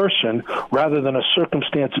person rather than a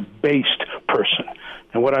circumstance-based person.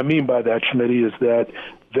 And what I mean by that, Schmitty, is that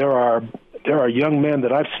there are young men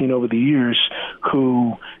that I've seen over the years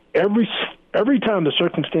who every time the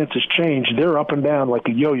circumstances change, they're up and down like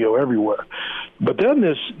a yo-yo everywhere. But then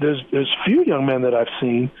there's few young men that I've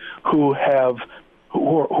seen who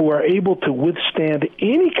are able to withstand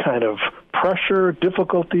any kind of pressure,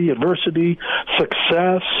 difficulty, adversity,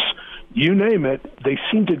 success, you name it. They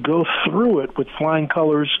seem to go through it with flying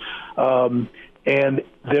colors, and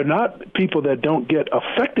they're not people that don't get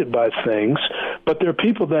affected by things, but they're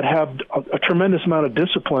people that have a tremendous amount of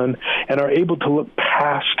discipline and are able to look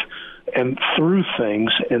past and through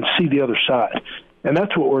things and see the other side. And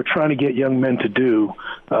that's what we're trying to get young men to do,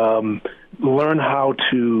 learn how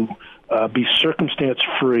to be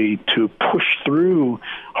circumstance-free, to push through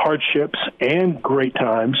hardships and great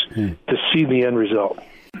times to see the end result.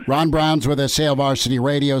 Ron Brown's with us, Hail Varsity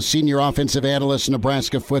Radio, senior offensive analyst in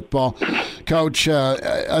Nebraska football. Coach,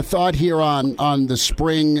 a thought here on the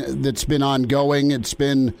spring that's been ongoing. It's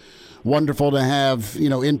been wonderful to have,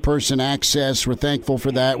 in-person access. We're thankful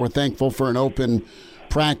for that. We're thankful for an open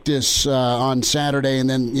practice on Saturday, and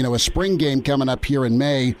then, a spring game coming up here in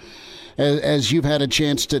May. As you've had a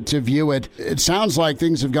chance to view it, it sounds like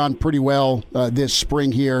things have gone pretty well this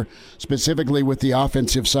spring here, specifically with the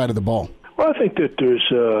offensive side of the ball. Well, I think that there's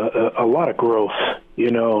a lot of growth,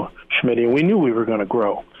 Schmidt, and we knew we were going to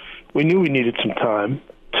grow. We knew we needed some time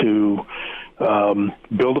to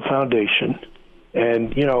build a foundation.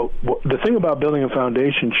 And, the thing about building a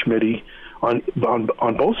foundation, Schmidt, on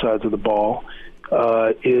both sides of the ball,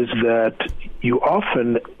 is that you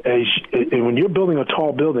often, when you're building a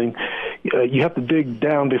tall building, you have to dig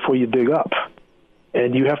down before you dig up.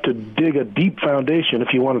 And you have to dig a deep foundation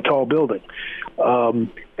if you want a tall building.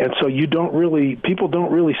 And so people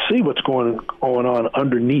don't really see what's going on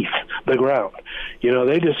underneath the ground.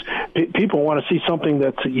 People want to see something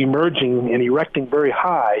that's emerging and erecting very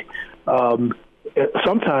high.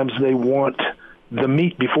 Sometimes they want the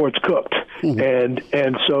meat before it's cooked. And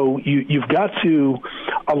so you've got to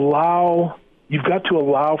allow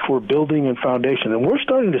for building and foundation. And we're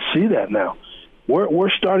starting to see that now. We're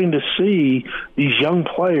starting to see these young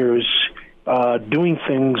players doing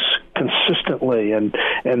things consistently, and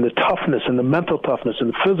the toughness and the mental toughness and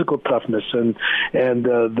the physical toughness and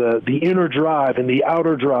the inner drive and the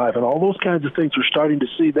outer drive and all those kinds of things. We're starting to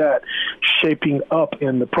see that shaping up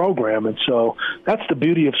in the program. And so that's the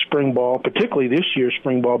beauty of spring ball, particularly this year's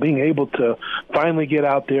spring ball, being able to finally get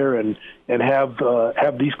out there and have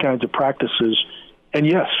these kinds of practices. And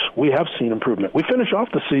yes, we have seen improvement. We finished off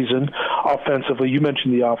the season offensively. You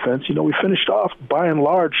mentioned the offense. We finished off by and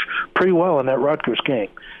large pretty well in that Rutgers game.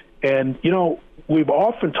 And, we've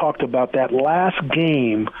often talked about that last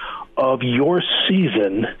game of your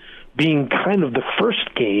season being kind of the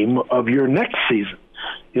first game of your next season.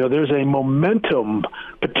 There's a momentum,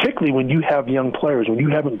 particularly when you have young players, when you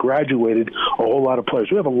haven't graduated a whole lot of players.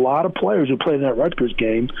 We have a lot of players who played in that Rutgers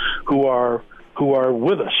game who are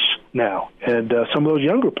with us now. And some of those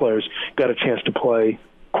younger players got a chance to play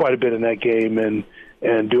quite a bit in that game and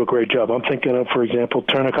do a great job. I'm thinking of, for example,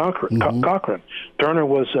 Turner Cochran. Turner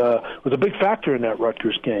was a big factor in that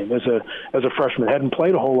Rutgers game as a freshman. Hadn't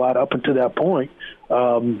played a whole lot up until that point.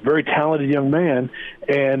 Very talented young man,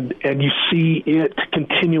 and you see it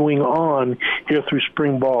continuing on here through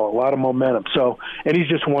spring ball. A lot of momentum. And he's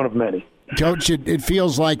just one of many. Coach, it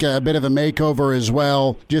feels like a bit of a makeover as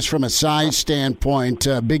well, just from a size standpoint.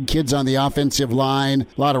 Big kids on the offensive line,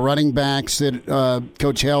 a lot of running backs that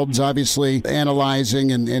Coach Held's obviously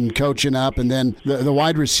analyzing and coaching up, and then the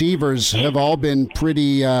wide receivers have all been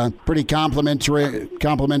pretty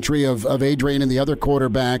complimentary of Adrian and the other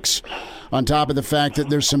quarterbacks, on top of the fact that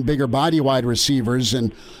there's some bigger body wide receivers.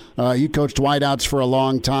 And you coached wideouts for a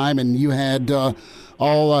long time, and you had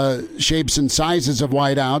all shapes and sizes of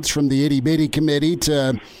wideouts, from the itty bitty committee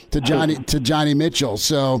to Johnny Mitchell.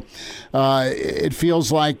 So it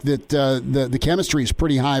feels like that the chemistry is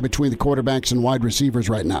pretty high between the quarterbacks and wide receivers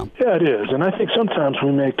right now. Yeah, it is, and I think sometimes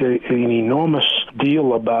we make an enormous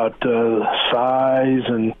deal about size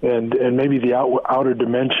and maybe the outer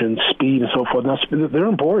dimensions, speed and so forth. Now, they're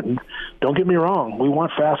important. Don't get me wrong. We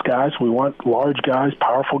want fast guys. We want large guys,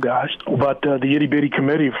 powerful guys. But the itty-bitty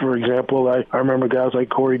committee, for example, I remember guys like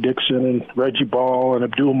Corey Dixon and Reggie Ball and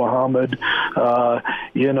Abdul Muhammad,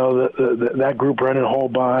 that group, Brennan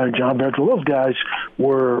Holbein, John Bentrell, those guys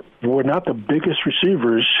were not the biggest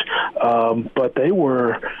receivers, but they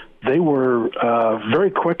were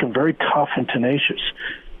very quick and very tough and tenacious.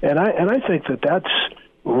 And I think that's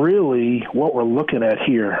really what we're looking at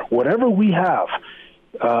here. Whatever we have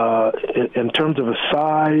in terms of a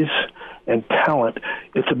size and talent,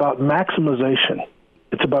 it's about maximization.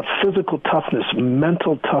 It's about physical toughness,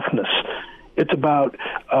 mental toughness. It's about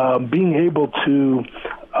being able to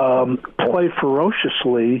play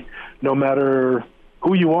ferociously no matter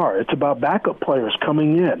who you are. It's about backup players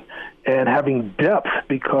coming in and having depth,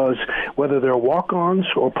 because whether they're walk-ons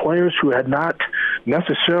or players who had not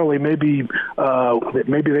necessarily maybe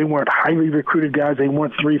they weren't highly recruited guys, they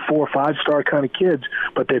weren't 3, 4, 5-star kind of kids,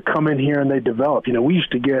 but they come in here and they develop. We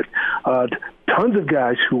used to get tons of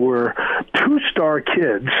guys who were 2-star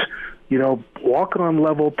kids, walk-on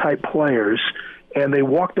level type players, and they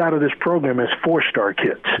walked out of this program as 4-star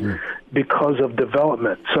kids because of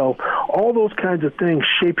development. So all those kinds of things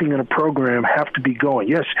shaping in a program have to be going.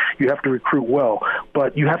 Yes, you have to recruit well,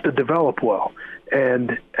 but you have to develop well.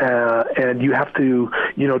 And you have to,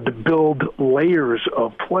 to build layers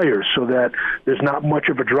of players so that there's not much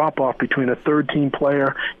of a drop-off between a third-team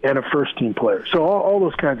player and a first-team player. So all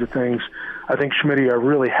those kinds of things, I think, Schmitty, are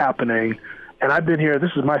really happening. And I've been here,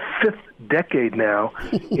 this is my 5th decade now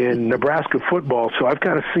in Nebraska football, so I've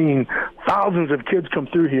kind of seen thousands of kids come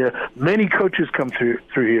through here, many coaches come through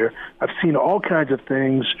here. I've seen all kinds of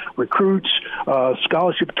things, recruits,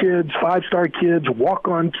 scholarship kids, 5-star kids,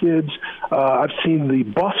 walk-on kids. I've seen the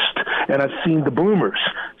bust, and I've seen the bloomers.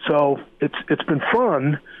 So it's been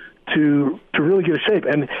fun to really get a shape.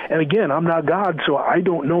 And again, I'm not God, so I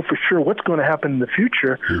don't know for sure what's going to happen in the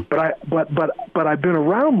future. But I've been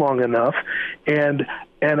around long enough, and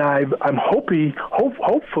I'm hopefully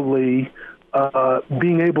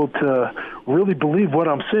being able to really believe what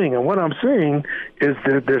I'm seeing. And what I'm seeing is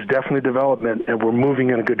that there's definitely development, and we're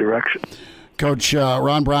moving in a good direction. Coach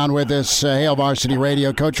Ron Brown with us, Hail Varsity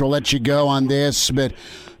Radio. Coach, we'll let you go on this, but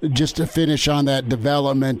just to finish on that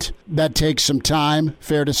development, that takes some time,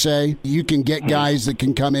 fair to say. You can get guys that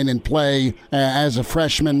can come in and play as a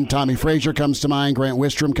freshman. Tommy Frazier comes to mind, Grant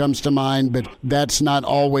Wistrom comes to mind, but that's not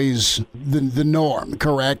always the norm,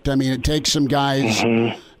 correct? I mean, it takes some guys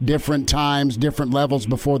different times, different levels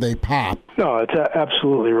before they pop. No, it's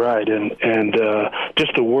absolutely right, and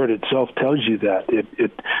just the word itself tells you that.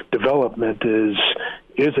 Development is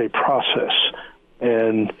a process.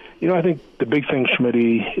 And, I think the big thing,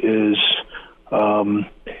 Schmitty, is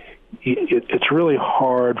it's really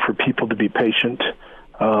hard for people to be patient,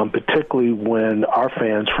 particularly when our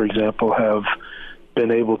fans, for example, have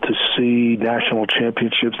been able to see national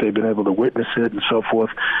championships. They've been able to witness it and so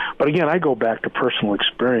forth. But, again, I go back to personal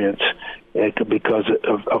experience because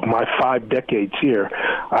of my 5 decades here.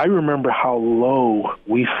 I remember how low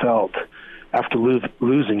we felt after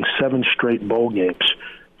losing 7 straight bowl games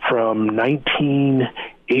from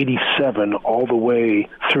 1987 all the way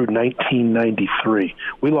through 1993.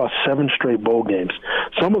 We lost 7 straight bowl games.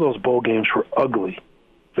 Some of those bowl games were ugly.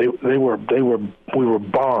 We were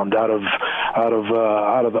bombed out of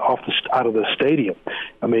the stadium.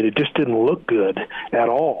 I mean, it just didn't look good at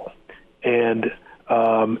all. And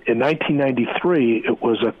in 1993, it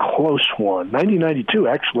was a close one. 1992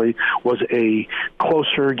 actually was a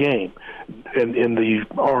closer game in the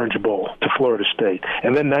Orange Bowl to Florida State.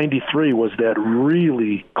 And then 93 was that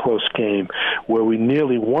really close game where we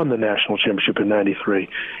nearly won the national championship in 93.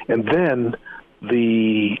 And then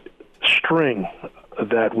the string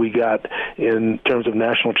that we got in terms of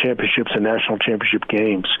national championships and national championship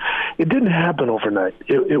games, it didn't happen overnight.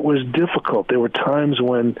 It was difficult. There were times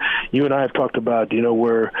when you and I have talked about,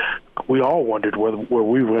 where we all wondered where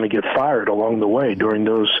we were going to get fired along the way during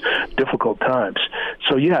those difficult times.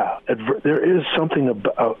 So, yeah, there is something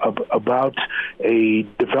about a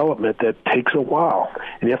development that takes a while,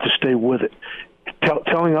 and you have to stay with it.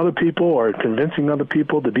 Telling other people or convincing other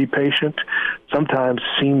people to be patient sometimes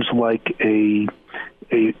seems like a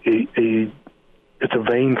it's a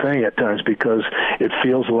vain thing at times because it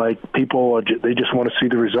feels like people they just want to see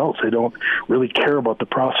the results. They don't really care about the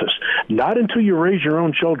process. Not until you raise your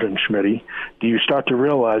own children, Schmitty, do you start to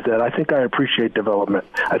realize that. I think I appreciate development.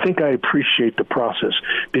 I think I appreciate the process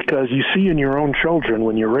because you see in your own children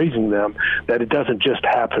when you're raising them that it doesn't just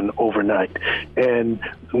happen overnight. And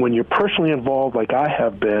when you're personally involved, like I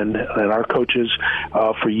have been, and our coaches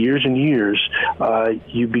for years and years,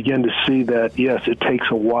 you begin to see that yes, it takes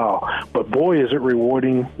a while, but boy, is it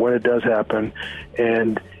rewarding when it does happen,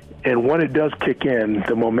 and when it does kick in,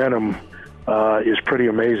 the momentum is pretty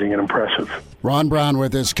amazing and impressive. Ron Brown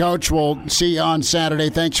with us. Coach, we'll see you on Saturday.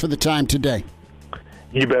 Thanks for the time today.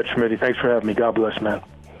 You bet, Schmitty. Thanks for having me. God bless, man.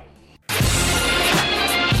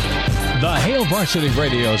 The Hail Varsity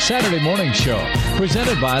Radio Saturday Morning Show,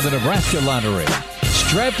 presented by the Nebraska Lottery.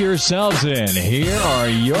 Strap yourselves in. Here are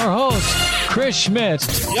your hosts, Chris Schmidt.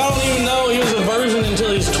 Y'all don't even know he was a virgin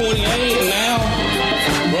until he's 28, and now,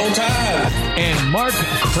 roll tide. And Mark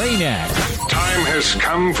Cranack. Time has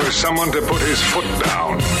come for someone to put his foot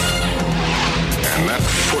down. And that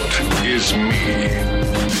foot is me.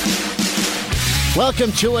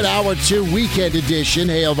 Welcome to an Hour 2 Weekend Edition,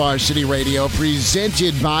 Hail Varsity Radio,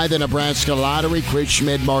 presented by the Nebraska Lottery. Chris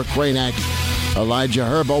Schmidt, Mark Cranack, Elijah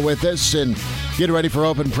Herbal with us, and getting ready for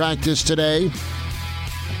open practice today.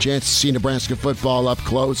 Chance to see Nebraska football up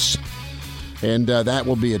close, and that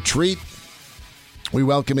will be a treat. We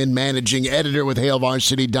welcome in managing editor with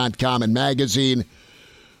HailVarsity.com and magazine,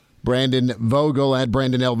 Brandon Vogel, at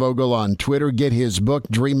Brandon L. Vogel on Twitter. Get his book,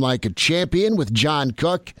 Dream Like a Champion, with John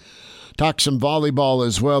Cook. Talk some volleyball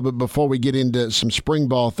as well, but before we get into some spring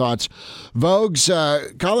ball thoughts, Vogues,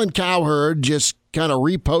 Colin Cowherd just kind of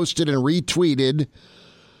reposted and retweeted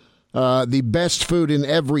the best food in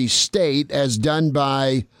every state as done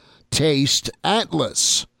by Taste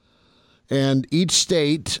Atlas. And each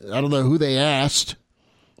state, I don't know who they asked,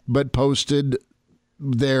 but posted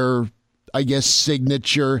their, I guess,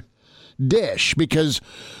 signature dish. Because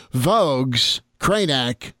Vogues,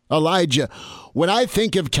 Cranack, Elijah, when I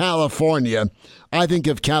think of California, I think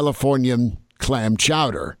of Californian clam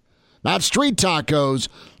chowder. Not street tacos,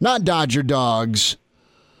 not Dodger dogs,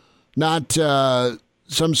 not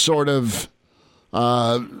some sort of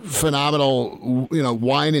phenomenal,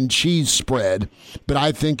 wine and cheese spread, but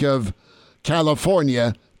I think of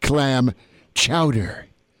California clam chowder.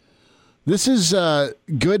 This is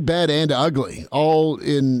good, bad, and ugly, all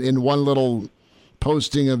in one little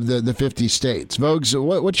posting of the 50 states. Vogues,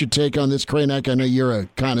 what's your take on this, Cranack? I know you're a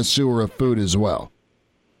connoisseur of food as well.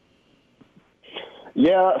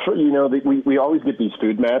 Yeah, we always get these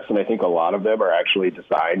food maps, and I think a lot of them are actually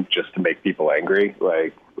designed just to make people angry.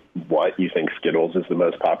 Like, what, you think Skittles is the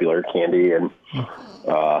most popular candy in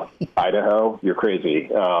Idaho? You're crazy.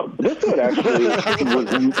 This one actually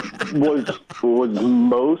was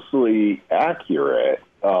mostly accurate.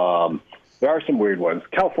 There are some weird ones.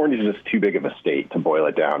 California is just too big of a state to boil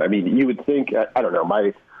it down. I mean, you would think, I don't know,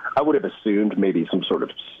 I would have assumed maybe some sort of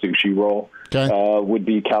sushi roll would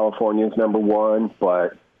be California's number one.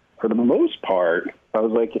 But for the most part, I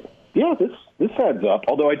was like, yeah, this adds up.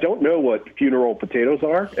 Although I don't know what funeral potatoes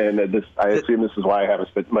are, and I assume this is why I haven't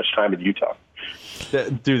spent much time in Utah.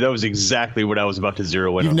 Dude, that was exactly what I was about to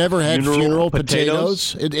zero in on. You've never had funeral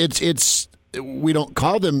potatoes? It's we don't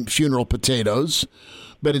call them funeral potatoes,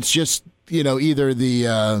 but it's just, either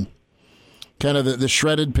the kind of the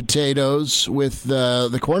shredded potatoes with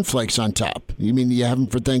the cornflakes on top. You mean you have them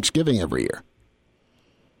for Thanksgiving every year?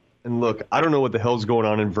 And look, I don't know what the hell's going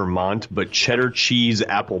on in Vermont, but cheddar cheese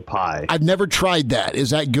apple pie. I've never tried that.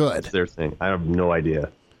 Is that good? That's their thing. I have no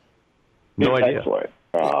idea. No idea. Excellent.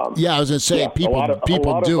 I was going to say,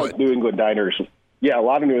 people do it. New England diners. Yeah, a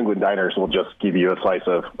lot of New England diners will just give you a slice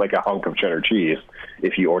of, like, a hunk of cheddar cheese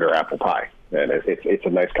if you order apple pie. And it's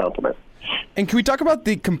a nice compliment. And can we talk about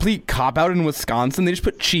the complete cop-out in Wisconsin? They just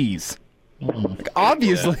put cheese. Like,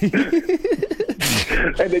 obviously.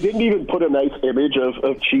 And they didn't even put a nice image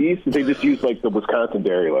of cheese. They just used, like, the Wisconsin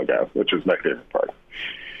dairy logo, which was my favorite part.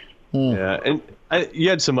 Yeah, and you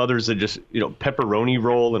had some others that just, pepperoni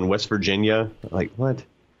roll in West Virginia. Like, what?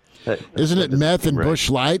 Isn't it meth and Busch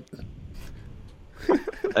Light?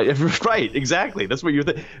 Right, exactly. That's what you're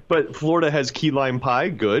thinking. But Florida has key lime pie,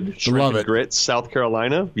 good. Love it. Grits, South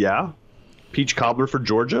Carolina, yeah. Peach cobbler for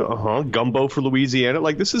Georgia, Gumbo for Louisiana.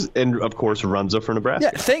 Like, this is, and of course, Runza for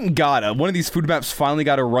Nebraska. Yeah, thank God. One of these food maps finally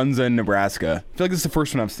got a Runza in Nebraska. I feel like this is the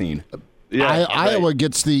first one I've seen. Yeah, Iowa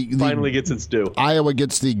gets finally gets its due. Iowa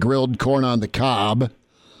gets the grilled corn on the cob.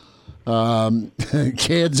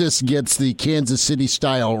 Kansas gets the Kansas City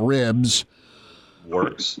style ribs.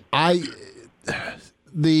 Works.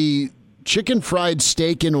 The chicken fried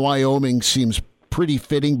steak in Wyoming seems pretty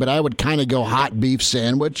fitting, but I would kind of go hot beef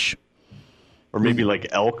sandwich. Or maybe like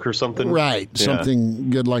elk or something. Right, something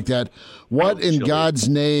good like that. What in God's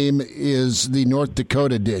name is the North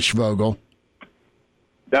Dakota dish, Vogel?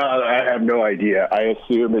 No, I have no idea. I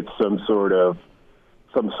assume it's some sort of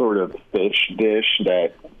fish dish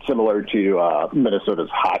that similar to Minnesota's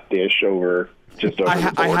hot dish over. I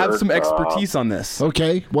have some expertise on this.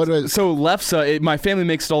 Okay. What is so lefse? My family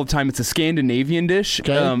makes it all the time. It's a Scandinavian dish.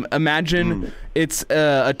 Okay. Imagine it's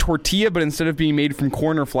a tortilla, but instead of being made from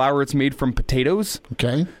corn or flour, it's made from potatoes.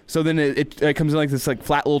 Okay. So then it comes in like this like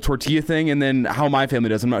flat little tortilla thing, and then how my family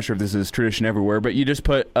does. I'm not sure if this is tradition everywhere, but you just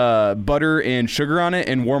put butter and sugar on it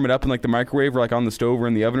and warm it up in like the microwave or like on the stove or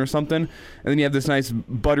in the oven or something, and then you have this nice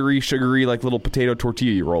buttery, sugary like little potato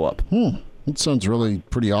tortilla you roll up. That sounds really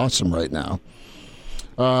pretty awesome right now.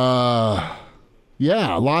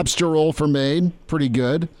 Yeah, lobster roll for Maine, pretty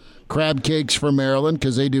good. Crab cakes for Maryland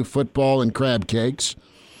because they do football and crab cakes.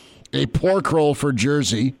 A pork roll for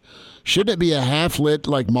Jersey. Shouldn't it be a half-lit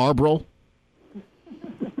like Marlboro?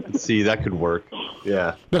 See, that could work.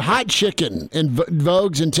 Yeah. But hot chicken in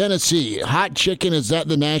Vogue's in Tennessee. Hot chicken, is that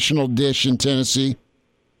the national dish in Tennessee?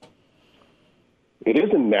 It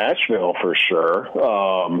is in Nashville for sure.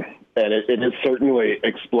 And it has certainly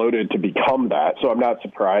exploded to become that. So I'm not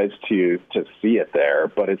surprised to see it there.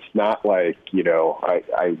 But it's not like,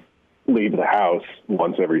 I leave the house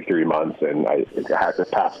once every 3 months and I have to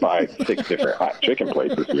pass by 6 different hot chicken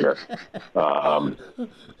places here. But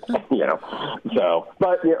when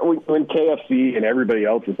KFC and everybody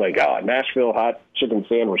else is like, Nashville hot chicken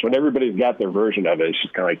sandwich, when everybody's got their version of it, it's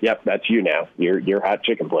just kind of like, yep, that's you now. Your hot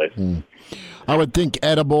chicken place. I would think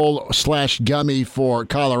edible/gummy for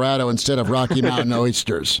Colorado instead of Rocky Mountain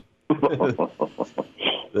oysters. Yeah,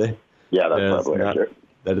 that's probably accurate.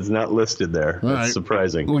 That is not listed there. All That's right.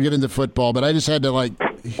 surprising. We'll get into football, but I just had to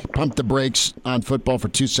pump the brakes on football for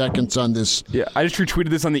 2 seconds on this. Yeah, I just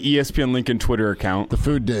retweeted this on the ESPN Lincoln Twitter account. The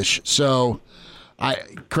food dish. So,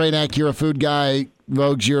 Kranak, you're a food guy.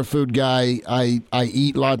 Vogues, you're a food guy. I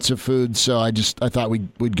eat lots of food, so I thought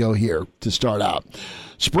we'd go here to start out.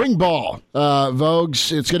 Spring ball,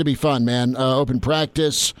 Vogues. It's going to be fun, man. Open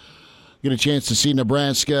practice. Get a chance to see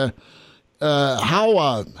Nebraska.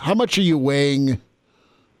 How much are you weighing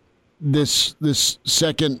this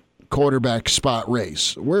second quarterback spot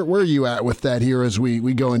race? Where are you at with that here as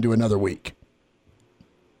we go into another week?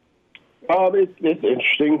 It's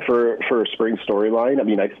interesting for a spring storyline. I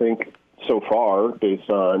mean, I think so far,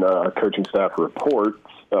 based on coaching staff reports,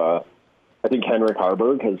 I think Henrik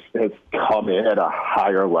Harburg has come in at a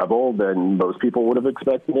higher level than most people would have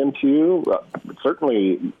expected him to.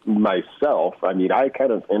 Certainly myself. I mean, I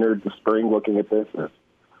kind of entered the spring looking at this as,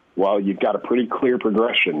 well, you've got a pretty clear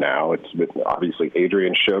progression now. It's with obviously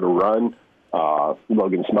Adrian show to run.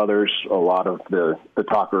 Logan Smothers, a lot of the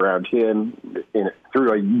talk around him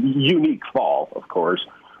through a unique fall, of course,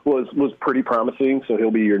 was pretty promising. So he'll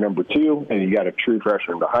be your number 2, and you got a true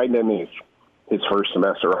freshman behind him. He's his first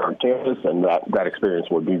semester on campus, and that experience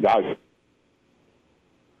would be valuable.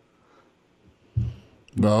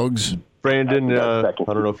 Vogues. Brandon, I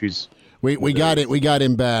don't know if he's... We got it. We got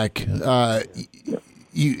him back.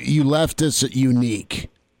 You left us at unique.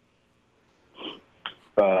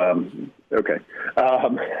 Okay. I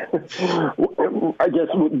guess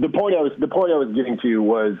the point I was getting to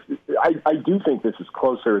was I do think this is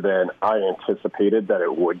closer than I anticipated that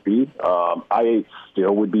it would be. I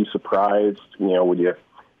still would be surprised, when you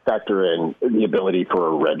factor in the ability for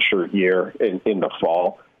a redshirt year in the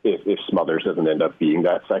fall if Smothers doesn't end up being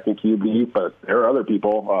that second QB. But there are other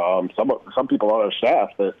people, some people on our staff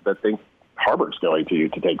that think Harvard's going to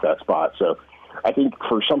take that spot. So I think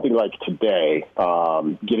for something like today,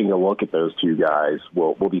 getting a look at those two guys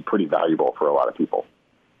will be pretty valuable for a lot of people.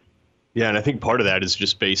 Yeah, and I think part of that is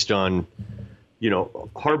just based on,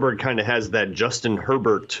 Harvard kind of has that Justin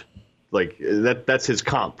Herbert, that's his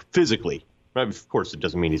comp physically. Right? Of course, it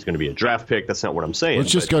doesn't mean he's going to be a draft pick. That's not what I'm saying.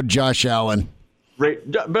 Let's just go Josh Allen.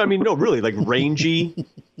 But I mean, no, really, rangy,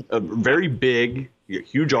 very big,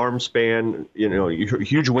 huge arm span,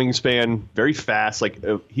 huge wingspan, very fast.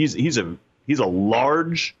 He's a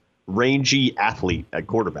large, rangy athlete at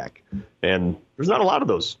quarterback, and there's not a lot of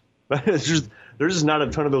those. There's just not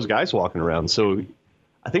a ton of those guys walking around. So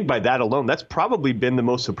I think by that alone, that's probably been the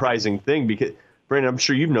most surprising thing. Because Brandon, I'm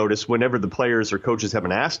sure you've noticed whenever the players or coaches have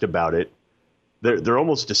been asked about it, they're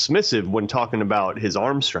almost dismissive when talking about his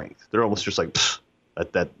arm strength. They're almost just like,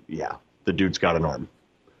 the dude's got an arm.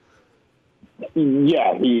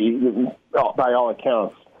 Yeah, he, by all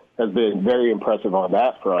accounts, has been very impressive on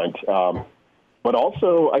that front. But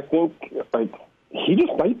also, I think he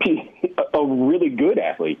just might be a really good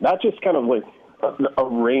athlete, not just kind of a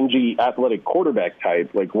rangy athletic quarterback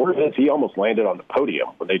type. Like, where is he almost landed on the podium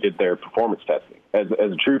when they did their performance testing as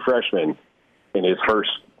a true freshman in his first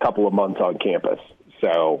couple of months on campus.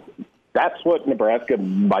 So that's what Nebraska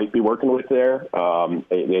might be working with there.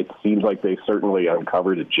 It seems like they certainly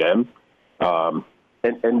uncovered a gem.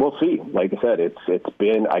 And we'll see. Like I said, it's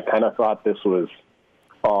been, I kind of thought this was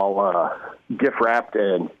all gift wrapped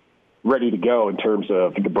and ready to go in terms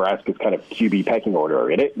of Nebraska's kind of QB pecking order.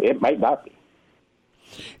 And it might not be.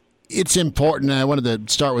 It's important. I wanted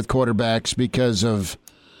to start with quarterbacks because of,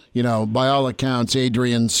 by all accounts,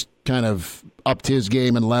 Adrian's kind of upped his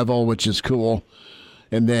game and level, which is cool.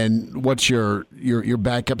 And then what's your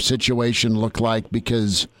backup situation look like?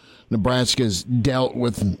 Because Nebraska's dealt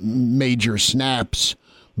with major snaps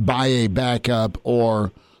by a backup,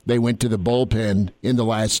 or they went to the bullpen in the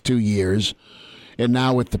last 2 years. And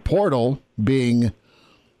now with the portal being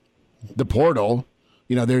the portal,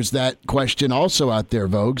 there's that question also out there,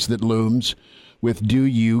 Vogues, that looms with, do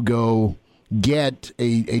you go get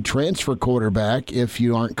a transfer quarterback if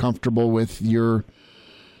you aren't comfortable with your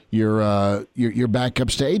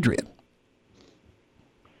backups to Adrian?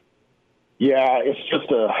 Yeah, it's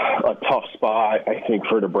just a tough spot, I think,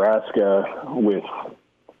 for Nebraska with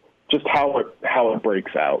just how it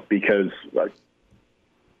breaks out, because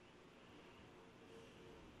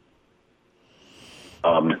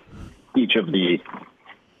each of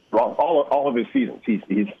all of his seasons, he's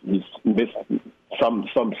missed some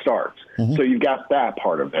starts. Mm-hmm. So you've got that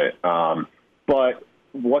part of it. But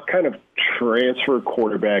what kind of transfer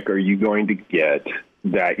quarterback are you going to get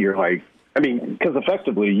that you're like, because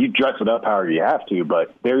effectively you dress it up however you have to,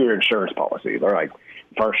 but they're your insurance policy. They're like,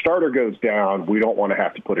 if our starter goes down, we don't want to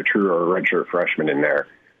have to put a true or a redshirt freshman in there.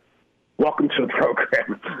 Welcome to the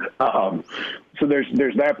program. So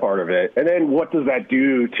there's that part of it. And then what does that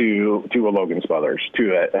do to a Logan Smothers,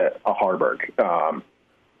 to a Harburg?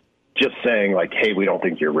 Just saying like, hey, we don't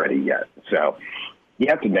think you're ready yet. So you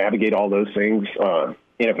have to navigate all those things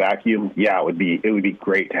in a vacuum. Yeah, it would be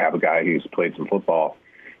great to have a guy who's played some football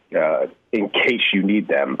in case you need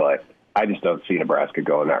them, but I just don't see Nebraska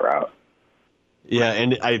going that route. Yeah,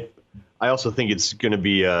 and I also think it's going to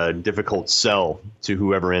be a difficult sell to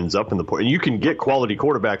whoever ends up in the portal. And you can get quality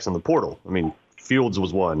quarterbacks in the portal. Fields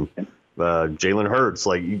was one. Jalen Hurts,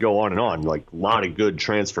 like, you go on and on. Like, a lot of good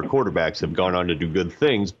transfer quarterbacks have gone on to do good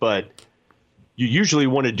things, but you usually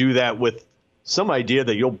want to do that with some idea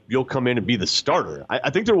that you'll come in and be the starter. I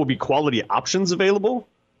think there will be quality options available,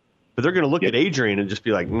 but they're going to look at Adrian and just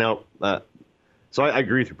be like, no. So I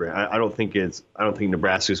agree with you, Brad. I don't think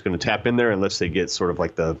Nebraska is going to tap in there unless they get sort of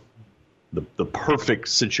like the perfect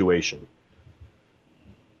situation.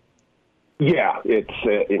 Yeah, it's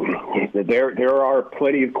there are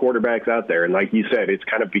plenty of quarterbacks out there, and like you said, it's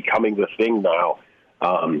kind of becoming the thing now.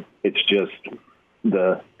 It's just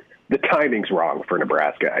the timing's wrong for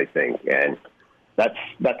Nebraska, I think, and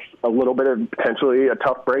that's a little bit of potentially a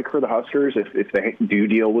tough break for the Huskers if they do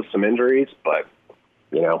deal with some injuries. But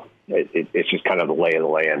it's just kind of the lay of the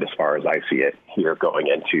land as far as I see it here going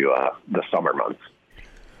into the summer months.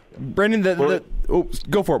 Brendan,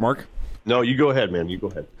 go for it, Mark. No, you go ahead, man. You go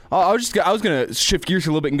ahead. I was going to shift gears a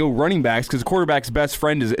little bit and go running backs, because the quarterback's best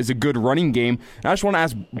friend is a good running game. And I just want to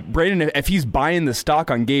ask Brandon if he's buying the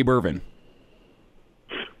stock on Gabe Ervin.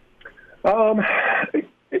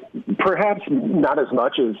 Perhaps not as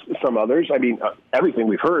much as some others. Everything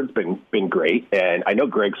we've heard has been great, and I know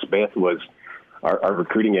Greg Smith was our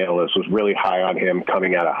recruiting analyst was really high on him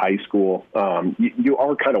coming out of high school. You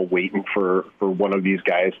are kind of waiting for one of these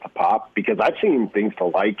guys to pop, because I've seen things to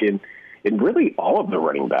like in really all of the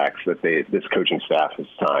running backs that this coaching staff has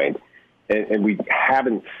signed. And we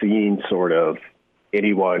haven't seen sort of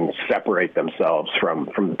anyone separate themselves from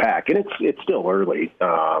the pack. And it's still early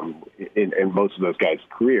in most of those guys'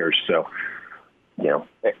 careers. So,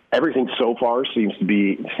 everything so far seems to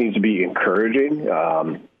be encouraging.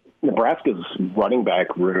 Nebraska's running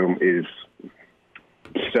back room is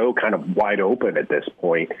so kind of wide open at this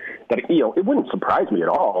point that, it wouldn't surprise me at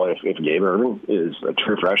all if Gabe Ervin is a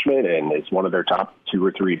true freshman and is one of their top 2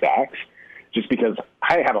 or 3 backs, just because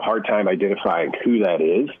I have a hard time identifying who that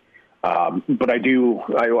is. But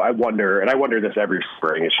I wonder, and I wonder this every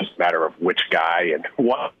spring. It's just a matter of which guy and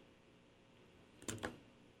what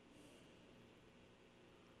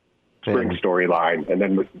spring storyline. And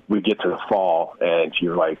then we get to the fall and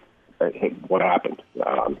you're like, hey, what happened?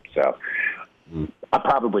 So I'm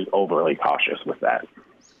probably overly cautious with that.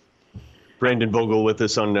 Brandon Vogel with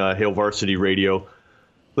us on Hail Varsity Radio.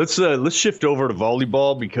 Let's shift over to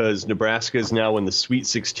volleyball, because Nebraska is now in the Sweet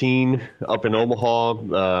 16 up in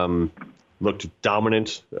Omaha. Looked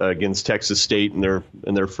dominant against Texas State in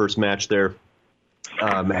their first match there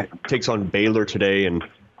takes on Baylor today. And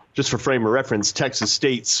just for frame of reference, Texas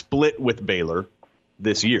State split with Baylor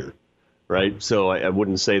this year, right? So I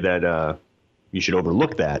wouldn't say that you should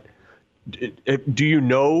overlook that. Do you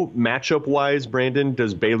know, matchup-wise, Brandon,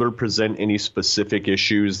 does Baylor present any specific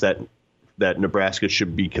issues that Nebraska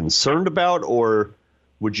should be concerned about, or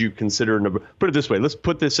would you consider – put it this way, let's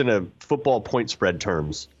put this in a football point spread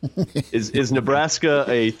terms. Is Nebraska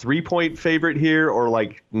a 3-point favorite here or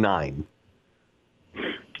like 9?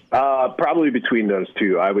 Probably between those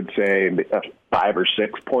two. I would say a 5 or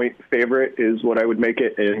 6 point favorite is what I would make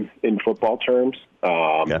it in football terms.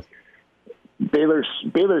 Yeah. Baylor's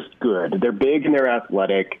good. They're big and they're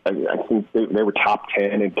athletic. I think they were top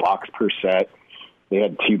 10 in blocks per set. They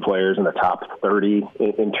had 2 players in the top 30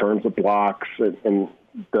 in terms of blocks. And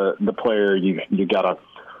the player you got to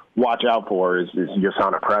watch out for is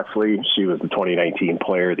Yasana Presley. She was the 2019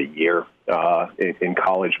 Player of the Year in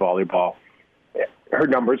college volleyball. Her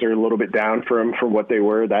numbers are a little bit down from what they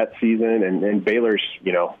were that season. And Baylor's,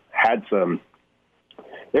 had some.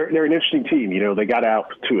 They're an interesting team. They got out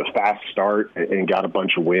to a fast start and got a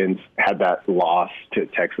bunch of wins, had that loss to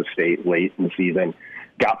Texas State late in the season,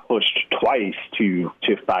 got pushed twice to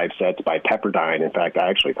 5 sets by Pepperdine. In fact, I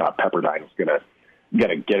actually thought Pepperdine was going to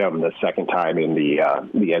get them the second time in the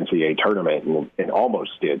NCAA tournament and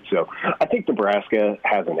almost did. So I think Nebraska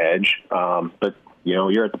has an edge. But,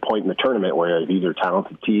 you're at the point in the tournament where these are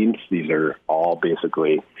talented teams. These are all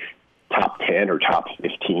basically top 10 or top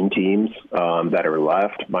 15 teams that are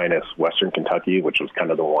left, minus Western Kentucky, which was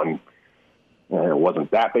kind of the one. It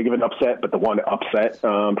wasn't that big of an upset, but the one upset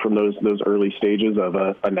from those early stages of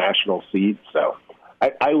a national seed. So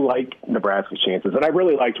I like Nebraska's chances, and I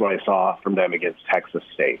really liked what I saw from them against Texas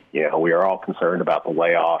State. We are all concerned about the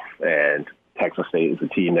layoff, and Texas State is a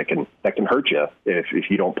team that can hurt you if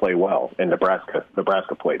you don't play well, and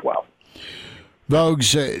Nebraska played well.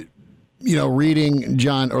 Vogues, reading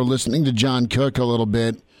John or listening to John Cook a little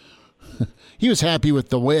bit, he was happy with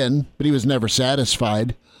the win, but he was never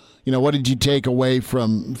satisfied. What did you take away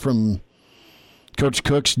from Coach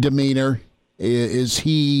Cook's demeanor? Is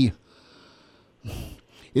he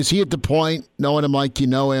at the point, knowing him like you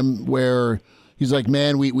know him, where he's like,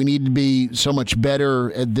 man, we need to be so much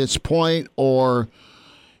better at this point? Or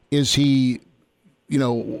is he,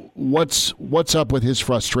 what's up with his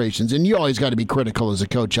frustrations? And you always got to be critical as a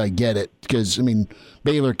coach. I get it, because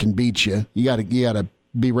Baylor can beat you. You got to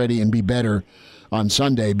be ready and be better on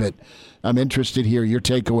Sunday. But I'm interested here, your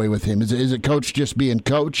takeaway with him. Is it coach just being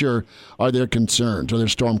coach, or are there concerns? Are there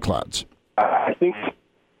storm clouds? I think,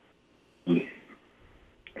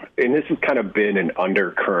 and this has kind of been an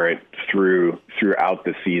undercurrent throughout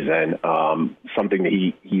the season. Something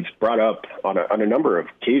that he's brought up on a number of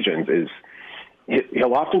occasions is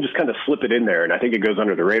he'll often just kind of slip it in there, and I think it goes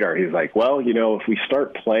under the radar. He's like, well, if we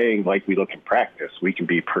start playing like we look in practice, we can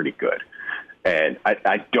be pretty good. And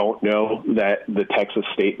I don't know that the Texas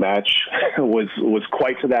State match was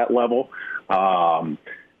quite to that level.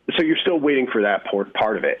 So you're still waiting for that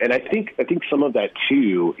part of it. And I think some of that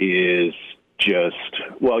too is just,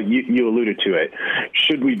 well, you alluded to it.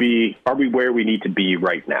 Are we where we need to be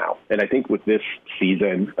right now? And I think with this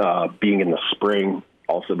season being in the spring,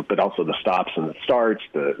 but also the stops and the starts,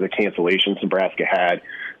 the cancellations Nebraska had,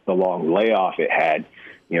 the long layoff it had.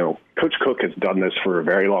 Coach Cook has done this for a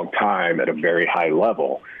very long time at a very high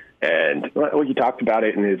level. And he talked about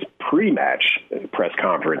it in his pre-match press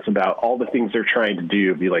conference about all the things they're trying to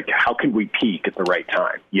do. Be like, how can we peak at the right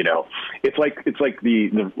time? It's like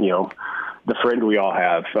the friend we all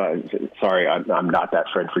have. Sorry, I'm not that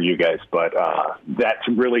friend for you guys, but that's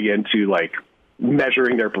really into like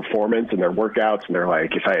measuring their performance and their workouts, and they're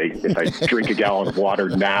like, if I drink a gallon of water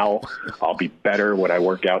now, I'll be better when I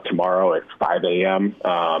work out tomorrow at 5 a.m.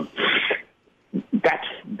 That's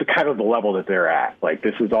the kind of the level that they're at. Like,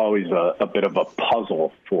 this is always a bit of a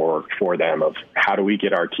puzzle for them of how do we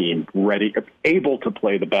get our team ready, able to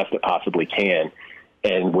play the best it possibly can.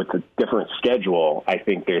 And with the different schedule, I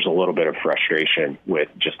think there's a little bit of frustration with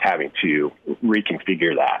just having to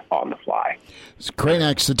reconfigure that on the fly.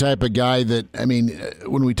 Kranak's the type of guy that,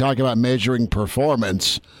 when we talk about measuring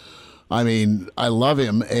performance, I love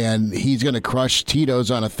him, and he's going to crush Tito's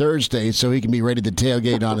on a Thursday so he can be ready to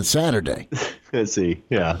tailgate on a Saturday. Let's see.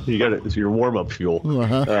 Yeah, you got it. It's your warm-up fuel.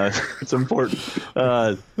 It's important.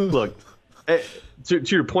 Look, to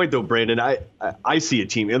your point, though, Brandon, I see a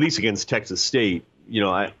team, at least against Texas State.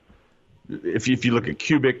 If you look at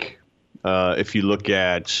Kubik, if you look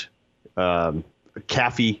at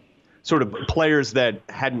Caffey, sort of players that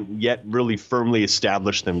hadn't yet really firmly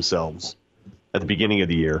established themselves at the beginning of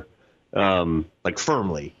the year, like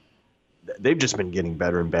firmly, they've just been getting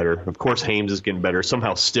better and better. Of course, Hames is getting better.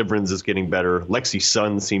 Somehow Stivrins is getting better. Lexi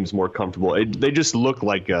Sun seems more comfortable. They just look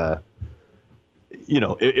like,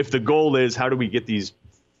 if the goal is how do we get these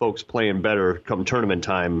folks playing better come tournament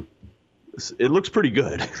time, it looks pretty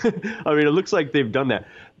good. I mean, it looks like they've done that.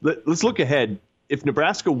 Let's look ahead. If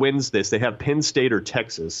Nebraska wins this, they have Penn State or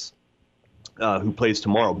Texas, who plays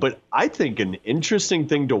tomorrow. But I think an interesting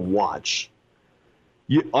thing to watch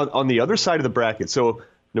on the other side of the bracket. So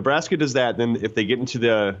Nebraska does that. Then if they get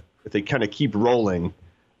into if they kind of keep rolling,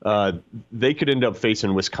 they could end up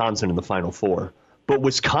facing Wisconsin in the Final Four. But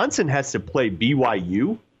Wisconsin has to play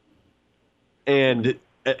BYU, and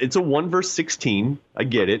it's a 1 versus 16. I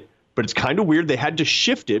get it. But it's kind of weird. They had to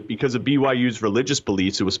shift it because of BYU's religious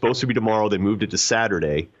beliefs. It was supposed to be tomorrow. They moved it to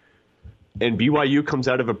Saturday. And BYU comes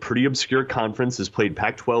out of a pretty obscure conference, has played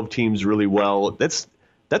Pac-12 teams really well. That's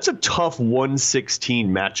a tough 1-16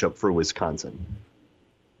 matchup for Wisconsin.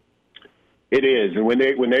 It is. And when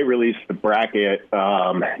they released the bracket,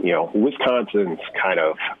 Wisconsin's kind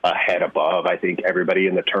of ahead above, I think, everybody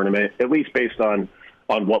in the tournament, at least based on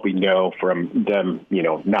what we know from them,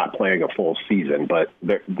 not playing a full season, but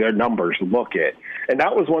their numbers look it. And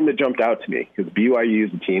that was one that jumped out to me because BYU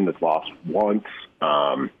is a team that's lost once.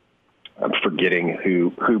 I'm forgetting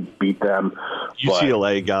who beat them.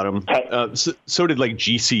 UCLA got them. So did like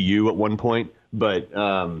GCU at one point, but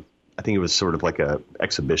I think it was sort of like a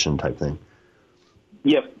exhibition type thing.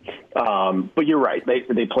 Yep. But you're right.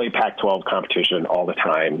 They play Pac-12 competition all the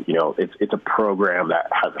time. It's a program that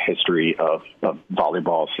has a history of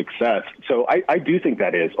volleyball success. So I do think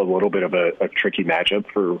that is a little bit of a tricky matchup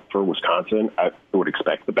for Wisconsin. I would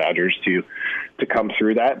expect the Badgers to come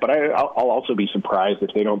through that. But I'll also be surprised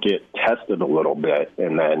if they don't get tested a little bit.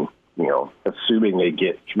 And then, assuming they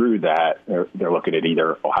get through that, they're looking at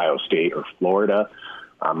either Ohio State or Florida.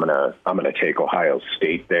 I'm gonna take Ohio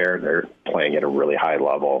State there. They're playing at a really high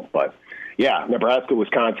level, but yeah, Nebraska,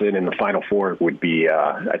 Wisconsin in the Final Four would be.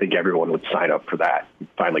 I think everyone would sign up for that.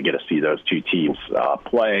 Finally, get to see those two teams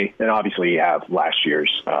play, and obviously you have last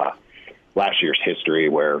year's history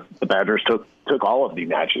where the Badgers took all of the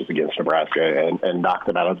matches against Nebraska and knocked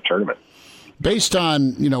them out of the tournament. Based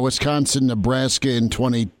on Wisconsin, Nebraska in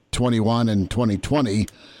 2021 and 2020.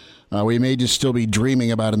 We may just still be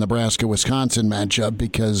dreaming about a Nebraska-Wisconsin matchup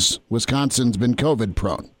because Wisconsin's been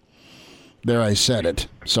COVID-prone. There, I said it.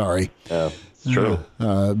 Sorry. Yeah, it's true.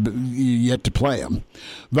 Yet to play them.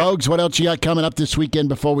 Vogues, what else you got coming up this weekend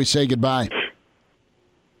before we say goodbye?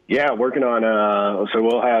 Yeah, working on so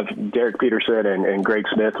we'll have Derek Peterson and Greg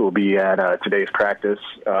Smith will be at today's practice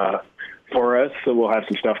for us. So we'll have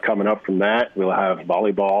some stuff coming up from that. We'll have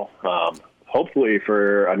volleyball, hopefully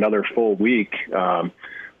for another full week.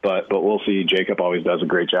 But we'll see. Jacob always does a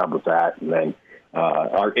great job with that. And then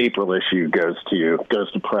our April issue goes to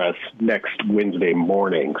press next Wednesday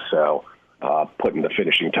morning. So putting the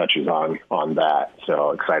finishing touches on that. So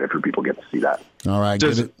excited for people to get to see that. All right.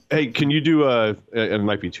 Hey, can you do it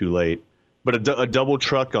might be too late, but a double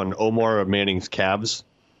truck on Omar Manning's calves?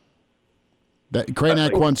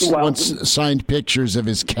 Kranak once signed pictures of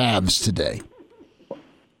his calves today.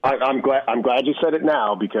 I'm glad you said it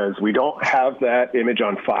now because we don't have that image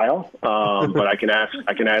on file. But I can ask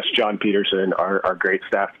John Peterson, our great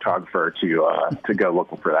staff photographer, to go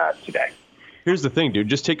looking for that today. Here's the thing, dude.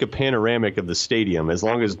 Just take a panoramic of the stadium. As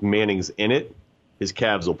long as Manning's in it, his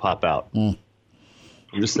calves will pop out. I'm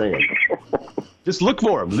just saying. Just look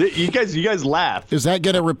for him. You guys laugh. Is that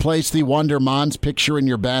going to replace the Wonder Mons picture in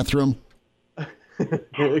your bathroom?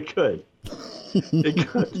 It could. It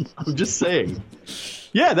could. I'm just saying.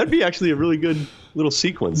 Yeah, that'd be actually a really good little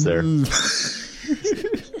sequence there.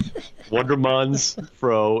 Wonder Mons,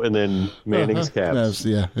 Fro, and then Manning's calves.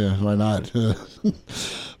 Yeah, why not?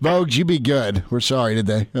 Vogue, you be good. We're sorry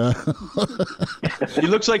today. He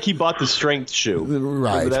looks like he bought the strength shoe.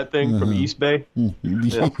 Right. Remember that thing from East Bay?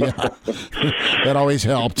 Yeah. That always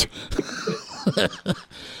helped.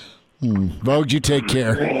 Vogue, you take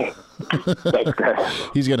care.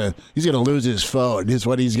 He's gonna lose his phone. Is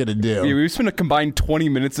what he's gonna do. Yeah, we spent a combined 20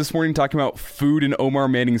 minutes this morning talking about food and Omar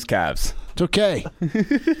Manning's calves. It's okay.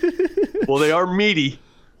 Well, they are meaty.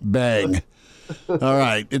 Bang. All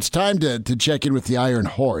right, it's time to check in with the Iron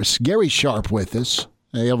Horse. Gary Sharp with us.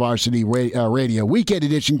 Hail Varsity Radio Weekend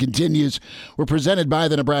Edition continues. We're presented by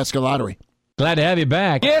the Nebraska Lottery. Glad to have you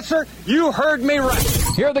back. Yes, sir. You heard me right.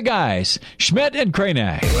 Here are the guys, Schmidt and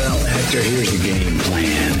Kranak. Well, Hector, here's the game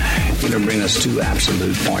plan. You're going to bring us 2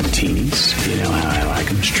 absolute martinis. You know how I like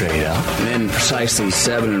them, straight up. And then precisely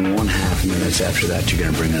 7 1/2 minutes after that, you're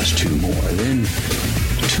going to bring us 2 more. Then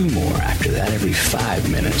 2 more after that every 5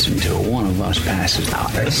 minutes until one of us passes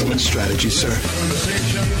out. Excellent strategy, sir.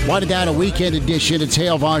 Wanted out a weekend edition. It's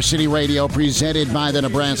Hail Varsity Radio, presented by the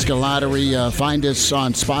Nebraska Lottery. Find us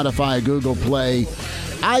on Spotify, Google Play,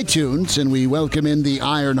 iTunes, and we welcome in the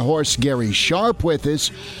Iron Horse, Gary Sharp, with us.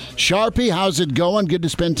 Sharpie, how's it going? Good to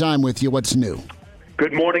spend time with you. What's new?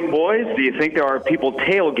 Good morning, boys. Do you think there are people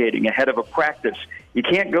tailgating ahead of a practice? You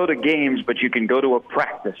can't go to games, but you can go to a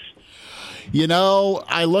practice. You know,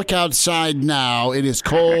 I look outside now. It is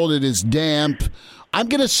cold. It is damp. I'm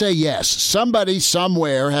going to say yes. Somebody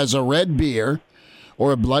somewhere has a red beer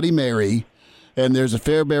or a Bloody Mary, and there's a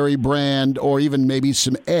Fairbury brand or even maybe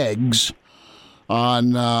some eggs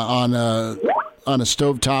on a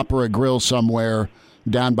stovetop or a grill somewhere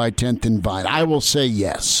down by 10th and Vine. I will say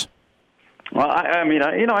yes. Well,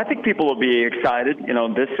 I think people will be excited,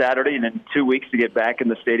 this Saturday and in 2 weeks to get back in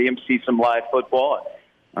the stadium, see some live football.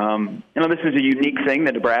 This is a unique thing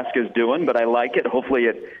that Nebraska is doing, but I like it. Hopefully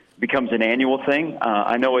it becomes an annual thing.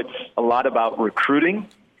 I know it's a lot about recruiting,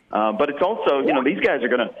 but it's also, these guys are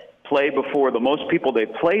going to play before the most people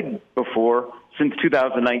they've played before since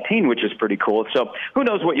 2019, which is pretty cool. So who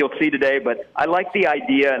knows what you'll see today, but I like the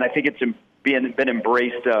idea, and I think it's been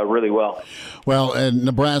embraced really well. Well, and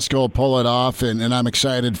Nebraska will pull it off, and I'm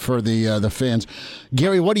excited for the fans.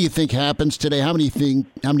 Gary, what do you think happens today? How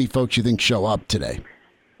many folks you think show up today?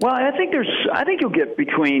 Well, I think you'll get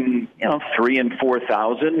between 3,000 and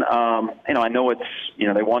 4,000. I know it's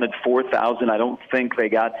they wanted 4,000. I don't think they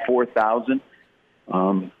got 4,000.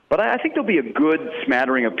 But I think there'll be a good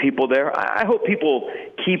smattering of people there. I hope people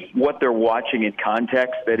keep what they're watching in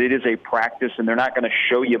context, that it is a practice and they're not going to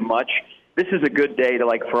show you much. This is a good day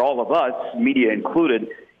to, for all of us, media included,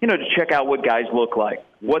 to check out what guys look like.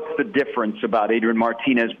 What's the difference about Adrian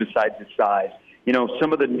Martinez besides his size?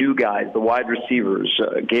 Some of the new guys, the wide receivers,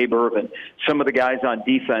 Gabe Ervin, some of the guys on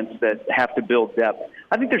defense that have to build depth.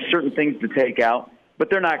 I think there's certain things to take out, but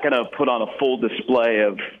they're not going to put on a full display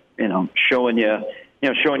of, showing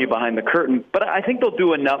you behind the curtain. But I think they'll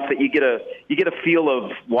do enough that you get a feel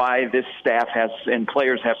of why this staff has and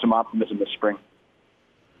players have some optimism this spring.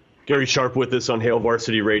 Gary Sharp with us on Hail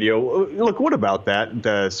Varsity Radio. Look, what about that?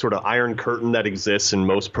 The sort of iron curtain that exists in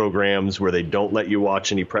most programs where they don't let you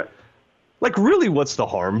watch any really, what's the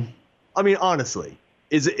harm? I mean, honestly,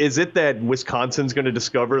 is it that Wisconsin's going to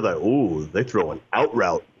discover that, they throw an out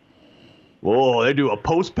route? Whoa, they do a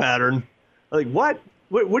post pattern. What?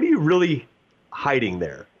 What are you really hiding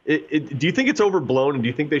there? Do you think it's overblown, and do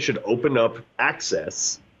you think they should open up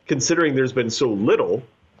access, considering there's been so little,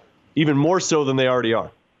 even more so than they already are?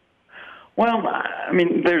 Well,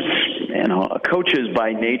 there's, coaches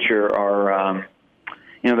by nature are,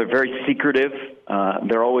 they're very secretive.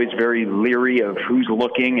 They're always very leery of who's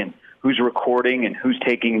looking and who's recording and who's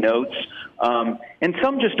taking notes. And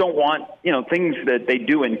some just don't want, things that they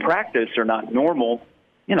do in practice are not normal.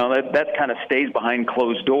 That kind of stays behind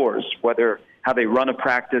closed doors, whether how they run a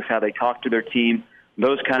practice, how they talk to their team,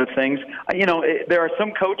 those kind of things. There are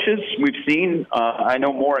some coaches we've seen, I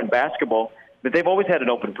know more in basketball, that they've always had an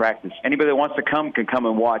open practice. Anybody that wants to come can come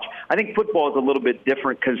and watch. I think football is a little bit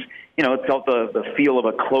different because, it's got the feel of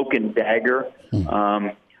a cloak and dagger.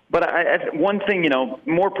 But one thing,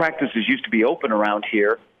 more practices used to be open around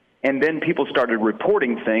here, and then people started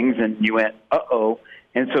reporting things, and you went, uh-oh,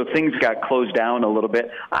 and so things got closed down a little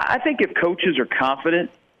bit. I think if coaches are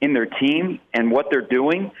confident in their team and what they're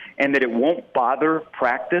doing and that it won't bother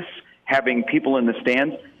practice having people in the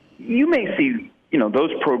stands, you may see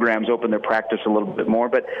those programs open their practice a little bit more.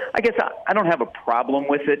 But I guess I don't have a problem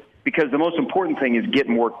with it because the most important thing is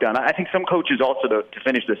getting work done. I think some coaches also, to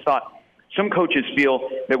finish this thought, some coaches feel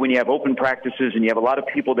that when you have open practices and you have a lot of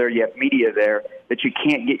people there, you have media there, that you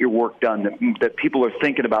can't get your work done, that people are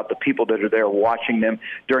thinking about the people that are there watching them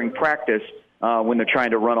during practice when they're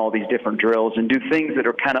trying to run all these different drills and do things that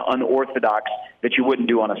are kind of unorthodox that you wouldn't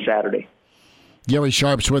do on a Saturday. Gary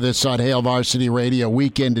Sharp's with us on Hail Varsity Radio,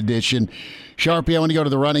 weekend edition. Sharpie, I want to go to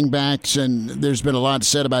the running backs, and there's been a lot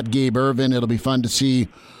said about Gabe Ervin. It'll be fun to see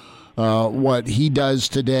what he does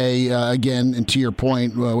today, again, and to your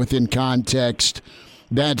point, within context.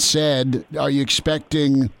 That said, are you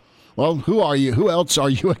expecting, who else are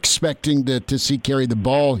you expecting to see carry the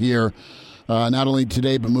ball here, not only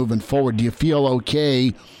today but moving forward? Do you feel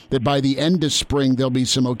okay that by the end of spring there'll be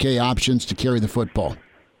some okay options to carry the football?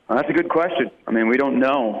 That's a good question. We don't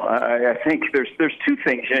know. I think there's two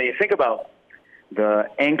things. You think about the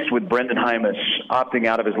angst with Brendan Hymas opting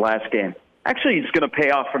out of his last game. Actually, it's going to pay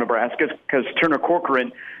off for Nebraska because Turner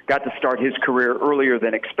Corcoran got to start his career earlier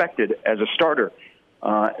than expected as a starter.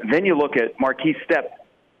 Then you look at Marquise Stepp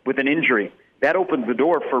with an injury. that opens the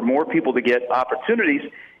door for more people to get opportunities.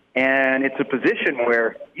 And it's a position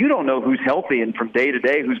where you don't know who's healthy and from day to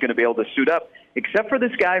day who's going to be able to suit up, except for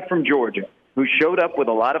this guy from Georgia who showed up with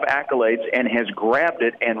a lot of accolades and has grabbed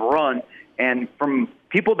it and run. And from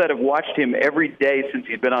people that have watched him every day since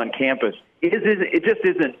he's been on campus, it just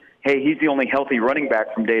isn't, hey, he's the only healthy running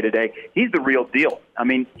back from day to day. He's the real deal. I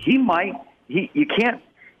mean, you can't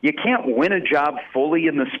win a job fully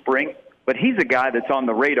in the spring, but he's a guy that's on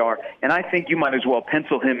the radar, and I think you might as well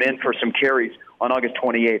pencil him in for some carries on August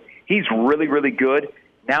 28th. He's really, really good.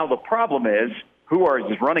 Now the problem is, who are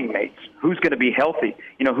his running mates? Who's going to be healthy?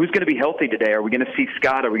 Who's going to be healthy today? Are we going to see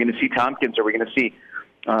Scott? Are we going to see Tompkins? Are we going to see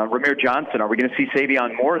Ramir Johnson? Are we going to see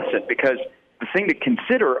Savion Morrison? Because the thing to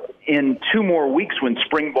consider in 2 more weeks when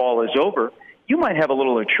spring ball is over, you might have a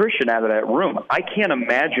little attrition out of that room. I can't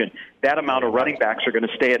imagine that amount of running backs are going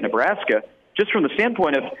to stay at Nebraska, just from the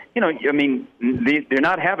standpoint of, they're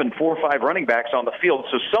not having 4 or 5 running backs on the field,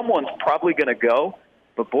 so someone's probably going to go.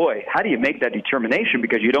 But, boy, how do you make that determination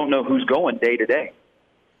because you don't know who's going day to day?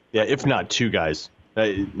 Yeah, if not 2 guys.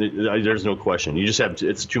 There's no question. You just have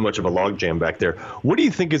it's too much of a logjam back there. What do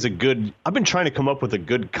you think is I've been trying to come up with a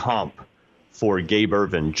good comp for Gabe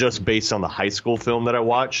Ervin just based on the high school film that I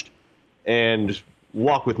watched. And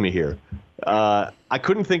walk with me here. I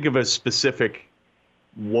couldn't think of a specific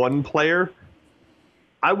one player.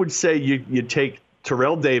 I would say you take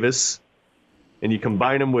Terrell Davis and you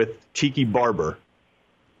combine him with Tiki Barber.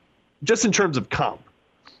 Just in terms of comp,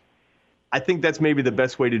 I think that's maybe the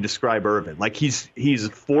best way to describe Ervin. Like he's a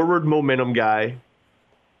forward momentum guy.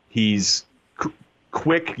 He's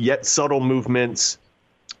quick yet subtle movements,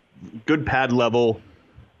 good pad level,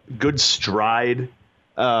 good stride.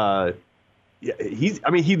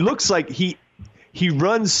 He looks like he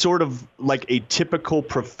runs sort of like a typical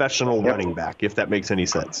professional running back, if that makes any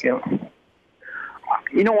sense. Yeah.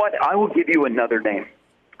 You know what? I will give you another name,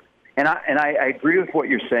 and I agree with what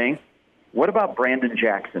you're saying. What about Brandon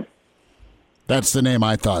Jackson? That's the name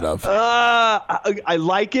I thought of. I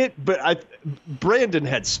like it, but Brandon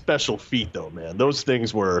had special feet, though, man. Those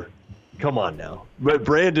things were, come on now. But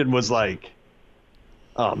Brandon was like,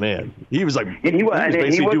 oh man, he was like, he was an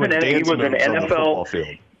NFL.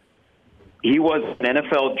 He was an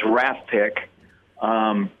NFL draft pick.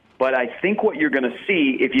 But I think what you're going to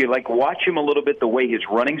see if you watch him a little bit, the way his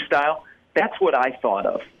running style, that's what I thought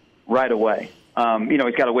of right away.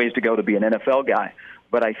 He's got a ways to go to be an NFL guy.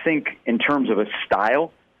 But I think in terms of a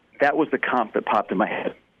style, that was the comp that popped in my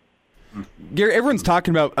head. Gary, everyone's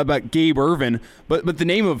talking about Gabe Ervin, but the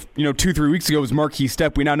name of 2-3 weeks ago was Marquise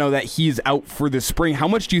Stepp. We now know that he's out for the spring. How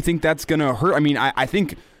much do you think that's going to hurt? I mean, I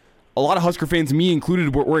think a lot of Husker fans, me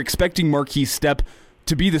included, were expecting Marquise Stepp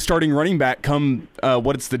to be the starting running back come,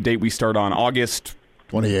 what's the date we start on? August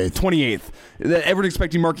 28th. Everyone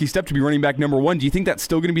expecting Marquise Stepp to be running back number 1. Do you think that's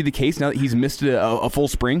still going to be the case now that he's missed a full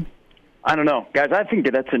spring? I don't know. Guys, I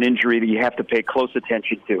think that's an injury that you have to pay close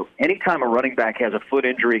attention to. Anytime a running back has a foot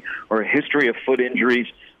injury or a history of foot injuries,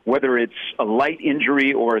 whether it's a light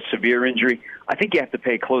injury or a severe injury, I think you have to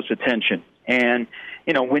pay close attention. And,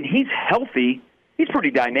 when he's healthy, he's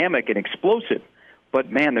pretty dynamic and explosive.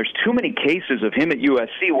 But, man, there's too many cases of him at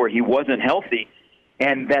USC where he wasn't healthy.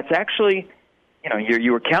 And that's actually,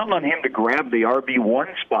 you were counting on him to grab the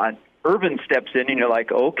RB1 spot. Ervin steps in, and you're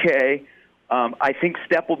like, okay. I think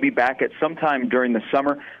Stepp will be back at some time during the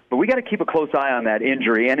summer, but we got to keep a close eye on that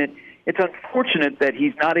injury. And it's unfortunate that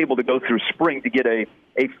he's not able to go through spring to get a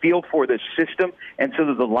feel for this system, and so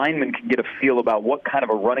that the lineman can get a feel about what kind of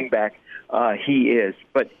a running back he is.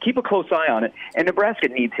 But keep a close eye on it, and Nebraska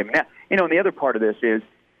needs him. Now, and the other part of this is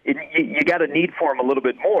you got a need for him a little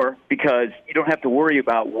bit more because you don't have to worry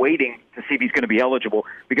about waiting to see if he's going to be eligible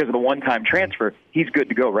because of the one-time transfer. He's good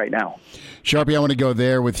to go right now. Sharpie, I want to go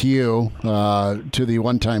there with you to the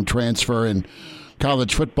one-time transfer. And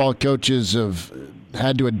college football coaches have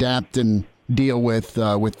had to adapt and deal with the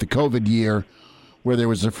COVID year where there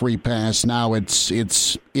was a free pass. Now it's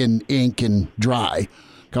in ink and dry.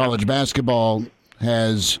 College basketball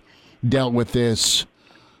has dealt with this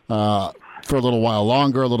for a little while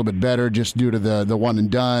longer, a little bit better, just due to the one and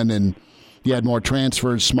done, and you had more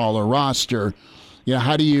transfers, smaller roster.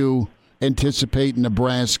 How do you anticipate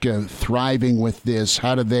Nebraska thriving with this?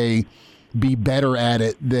 How do they be better at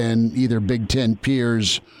it than either Big Ten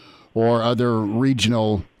peers or other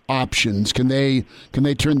regional options? Can they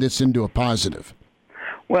turn this into a positive?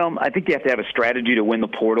 Well, I think you have to have a strategy to win the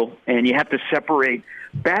portal, and you have to separate.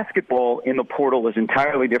 Basketball in the portal is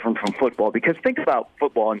entirely different from football because think about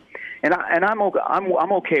football, and I'm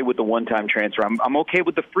okay with the one-time transfer. I'm okay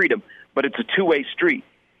with the freedom, but it's a two-way street.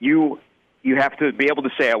 You have to be able to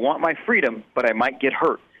say, I want my freedom, but I might get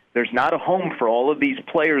hurt. There's not a home for all of these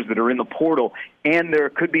players that are in the portal, and there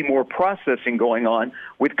could be more processing going on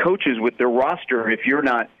with coaches with their roster if you're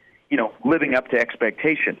not, living up to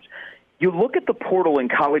expectations. You look at the portal in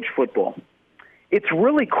college football, it's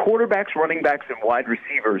really quarterbacks, running backs, and wide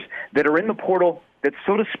receivers that are in the portal that,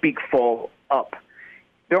 so to speak, fall up.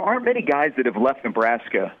 There aren't many guys that have left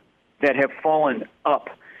Nebraska that have fallen up.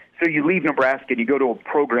 So you leave Nebraska and you go to a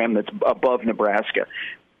program that's above Nebraska.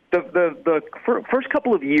 The first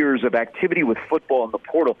couple of years of activity with football in the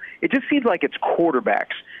portal, it just seems like it's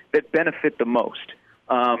quarterbacks that benefit the most.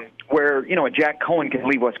 Where, a Jack Cohen can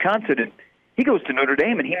leave Wisconsin and he goes to Notre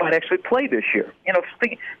Dame and he might actually play this year.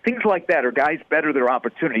 Things like that, or guys better their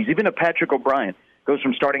opportunities. Even a Patrick O'Brien goes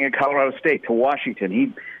from starting at Colorado State to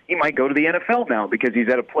Washington. He might go to the NFL now because he's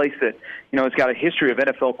at a place that, has got a history of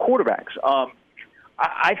NFL quarterbacks.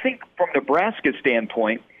 I think from Nebraska's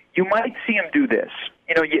standpoint, you might see him do this.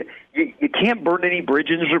 You can't burn any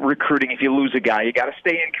bridges with recruiting if you lose a guy. You got to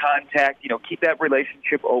stay in contact, keep that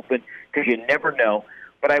relationship open because you never know.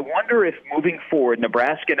 But I wonder if moving forward,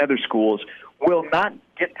 Nebraska and other schools will not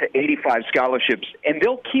get to 85 scholarships, and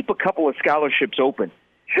they'll keep a couple of scholarships open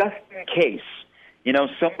just in case.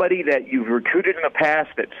 Somebody that you've recruited in the past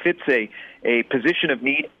that fits a position of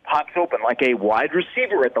need pops open, like a wide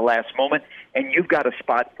receiver at the last moment, and you've got a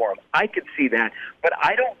spot for him. I could see that, but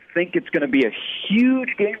I don't think it's going to be a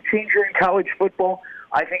huge game changer in college football.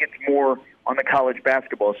 I think it's more on the college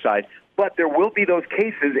basketball side. But there will be those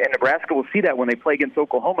cases, and Nebraska will see that when they play against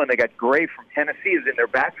Oklahoma, and they got Gray from Tennessee is in their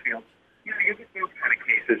backfield. You get those kind of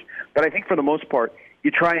cases. But I think for the most part,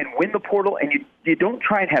 you try and win the portal, and you don't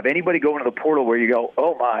try and have anybody go into the portal where you go,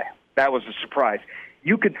 oh, my, that was a surprise.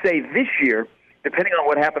 You could say this year, depending on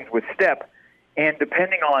what happens with Stepp and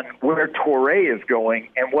depending on where Toure is going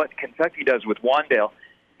and what Kentucky does with Wandale,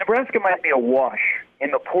 Nebraska might be a wash in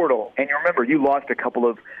the portal. And you remember, you lost a couple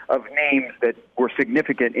of names that were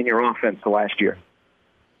significant in your offense last year.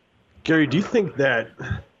 Gary, do you think that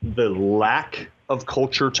the lack of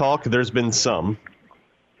culture talk, there's been some,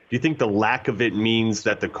 do you think the lack of it means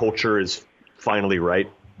that the culture is finally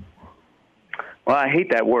right? Well, I hate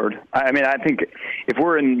that word. I think if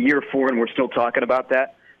we're in year 4 and we're still talking about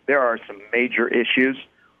that, there are some major issues.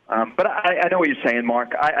 But I know what you're saying,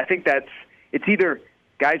 Mark. I think it's either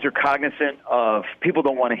guys are cognizant of people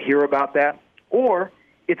don't want to hear about that, or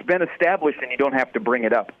it's been established and you don't have to bring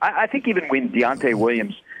it up. I think even when Deontay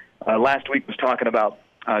Williams last week was talking about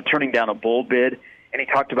turning down a bowl bid, and he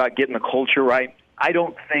talked about getting the culture right, I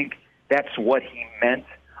don't think that's what he meant.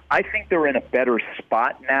 I think they're in a better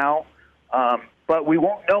spot now, but we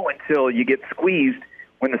won't know until you get squeezed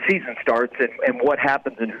when the season starts and what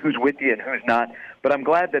happens and who's with you and who's not. But I'm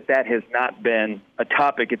glad that has not been a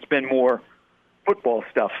topic. It's been more football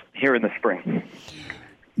stuff here in the spring.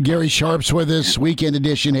 Gary Sharp's with us, Weekend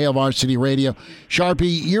Edition, Hail Varsity Radio.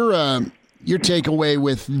 Sharpie, your takeaway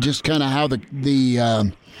with just kind of how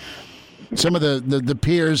the some of the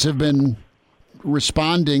peers have been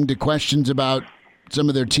responding to questions about some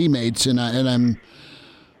of their teammates, and I'm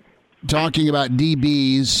talking about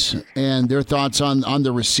DBs and their thoughts on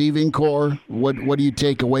the receiving core. What do you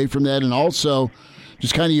take away from that, and also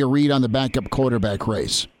just kind of your read on the backup quarterback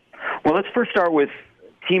race? Well, let's first start with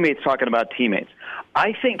teammates talking about teammates.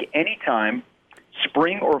 I think anytime,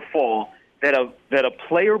 spring or fall, that a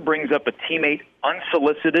player brings up a teammate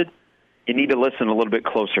unsolicited, you need to listen a little bit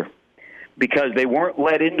closer because they weren't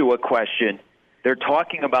led into a question. They're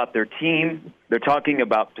talking about their team. They're talking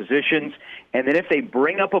about positions. And then if they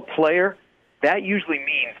bring up a player, that usually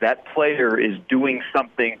means that player is doing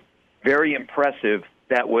something very impressive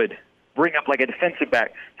that would bring up, like a defensive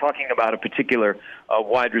back talking about a particular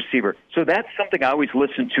wide receiver. So that's something I always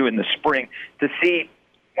listen to in the spring to see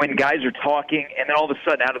when guys are talking, and then all of a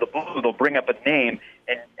sudden, out of the blue, they'll bring up a name,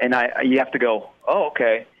 and you have to go, oh,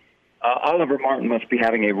 okay. Oliver Martin must be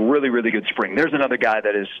having a really, really good spring. There's another guy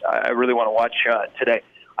that I really want to watch today.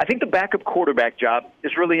 I think the backup quarterback job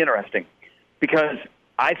is really interesting because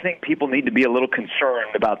I think people need to be a little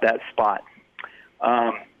concerned about that spot.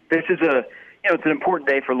 This is it's an important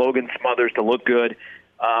day for Logan Smothers to look good.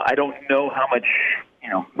 I don't know how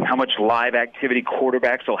much live activity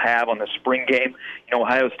quarterbacks will have on the spring game.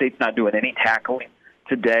 Ohio State's not doing any tackling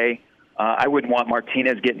today. I wouldn't want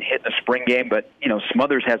Martinez getting hit in a spring game, but,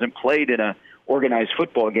 Smothers hasn't played in an organized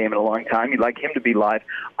football game in a long time. You'd like him to be live.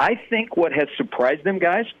 I think what has surprised them,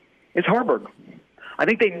 guys, is Harburg. I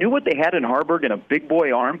think they knew what they had in Harburg and a big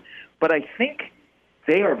boy arm, but I think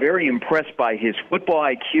they are very impressed by his football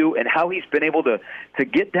IQ and how he's been able to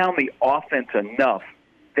get down the offense enough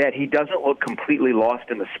that he doesn't look completely lost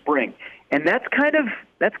in the spring. And that's kind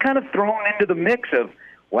of thrown into the mix of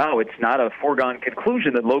wow, it's not a foregone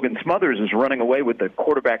conclusion that Logan Smothers is running away with the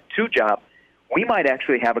quarterback 2 job. We might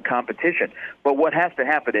actually have a competition. But what has to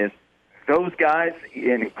happen is those guys,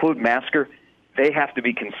 include Masker, they have to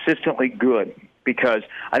be consistently good, because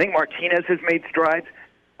I think Martinez has made strides.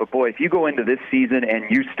 But, boy, if you go into this season and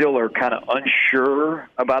you still are kind of unsure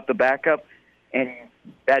about the backup, and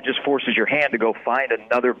that just forces your hand to go find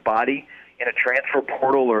another body in a transfer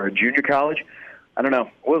portal or a junior college, I don't know.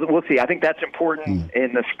 We'll see. I think that's important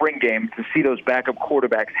in the spring game, to see those backup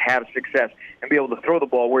quarterbacks have success and be able to throw the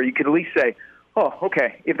ball where you can at least say, oh,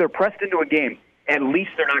 okay, if they're pressed into a game, at least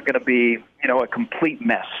they're not going to be, a complete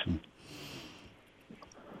mess.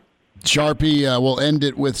 Sharpie, we'll end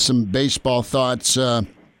it with some baseball thoughts. A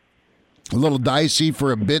little dicey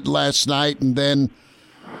for a bit last night, and then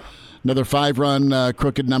another 5-run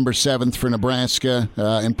crooked number 7th for Nebraska.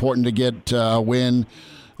 Important to get a win.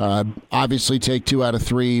 Obviously, take 2 out of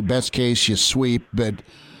 3. Best case, you sweep. But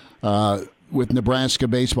with Nebraska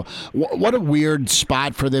baseball, what a weird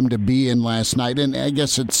spot for them to be in last night. And I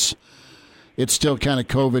guess it's still kind of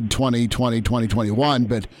COVID 2020, 2021.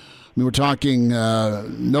 But we're talking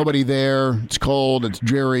nobody there. It's cold. It's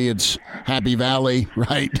dreary. It's Happy Valley,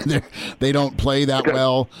 right? They don't play that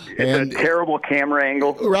well. It's a terrible camera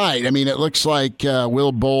angle. Right. I mean, it looks like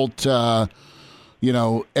Will Bolt, era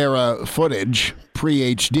footage,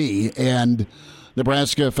 pre-HD, and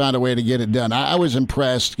Nebraska found a way to get it done. I was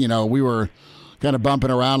impressed. We were kind of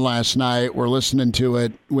bumping around last night. We're listening to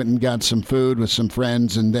it, went and got some food with some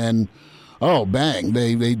friends, and then, oh, bang,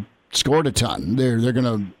 they scored a ton. They're going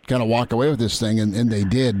to kind of walk away with this thing, and they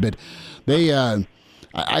did. But they,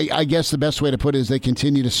 I guess the best way to put it is they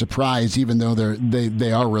continue to surprise, even though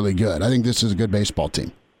they are really good. I think this is a good baseball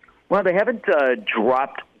team. Well, they haven't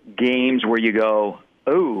dropped games where you go,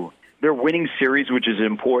 oh, they're winning series, which is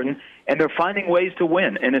important, and they're finding ways to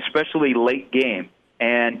win, and especially late game.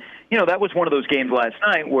 And, that was one of those games last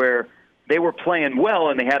night where they were playing well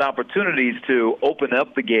and they had opportunities to open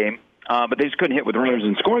up the game, but they just couldn't hit with runners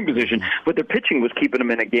in scoring position. But their pitching was keeping them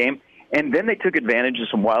in a game, and then they took advantage of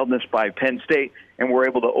some wildness by Penn State and were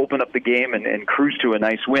able to open up the game and cruise to a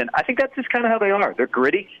nice win. I think that's just kind of how they are. They're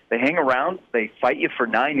gritty. They hang around. They fight you for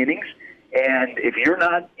 9 innings. And if you're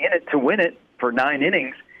not in it to win it for 9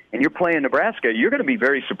 innings and you're playing Nebraska, you're going to be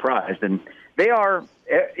very surprised. And they are,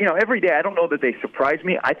 every day, I don't know that they surprise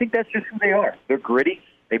me. I think that's just who they are. They're gritty.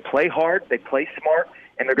 They play hard. They play smart.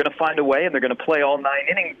 And they're going to find a way, and they're going to play all 9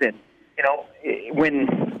 innings. And, when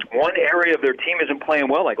one area of their team isn't playing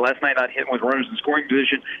well, like last night not hitting with runners in scoring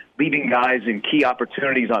position, leaving guys in key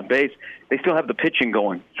opportunities on base, they still have the pitching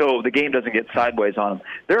going. So the game doesn't get sideways on them.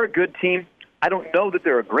 They're a good team. I don't know that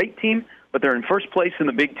they're a great team, but they're in first place in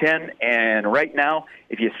the Big Ten, and right now,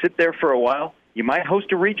 if you sit there for a while, you might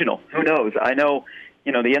host a regional. Who knows? I know,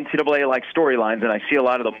 the NCAA likes storylines, and I see a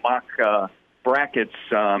lot of the mock brackets,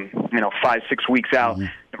 5-6 weeks out. Mm-hmm.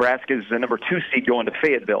 Nebraska's the number 2 seed going to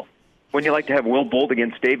Fayetteville. Wouldn't you like to have Will Bolt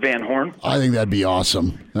against Dave Van Horn? I think that'd be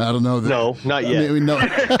awesome. I don't know. No, not yet.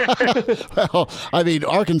 Well,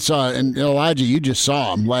 Arkansas, and Elijah, you just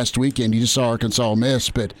saw them last weekend. You just saw Arkansas miss,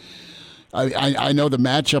 but I know the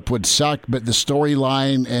matchup would suck, but the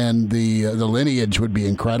storyline and the lineage would be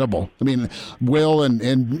incredible. I mean, Will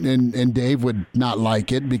and Dave would not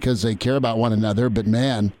like it because they care about one another, but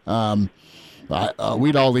man,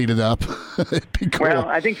 we'd all eat it up. It'd be cool. Well,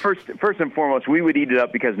 I think first and foremost, we would eat it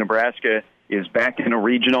up because Nebraska is back in a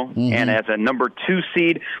regional and as a number 2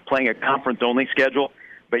 seed playing a conference-only schedule.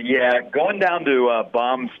 But, yeah, going down to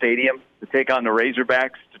Baum Stadium to take on the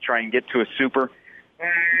Razorbacks to try and get to a super,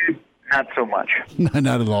 not so much.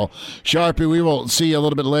 Not at all. Sharpie, we will see you a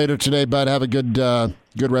little bit later today, bud. Have a good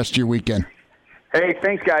rest of your weekend. Hey,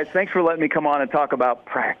 thanks, guys. Thanks for letting me come on and talk about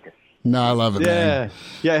practice. No, I love it, man.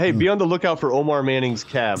 Yeah, hey, be on the lookout for Omar Manning's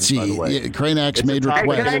calves, by the way. Cranak's made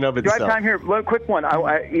request. Hey, do I have time here? Quick one.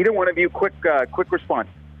 Either one of you, quick response.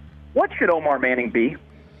 What should Omar Manning be?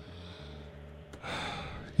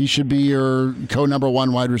 He should be your co-number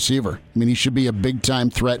 1 wide receiver. I mean, he should be a big-time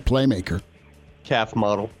threat playmaker. Calf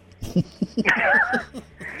model. See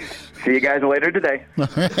you guys later today.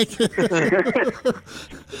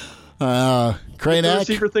 Cranak, the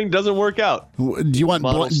receiver thing doesn't work out. Do you want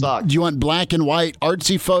black and white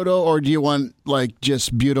artsy photo, or do you want like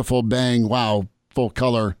just beautiful bang wow full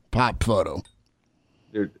color pop photo?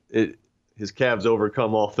 His calves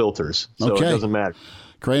overcome all filters, so it doesn't matter.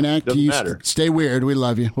 Cranak, stay weird. We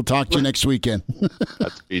love you. We'll talk to you next weekend.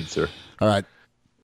 That's speed, sir. All right.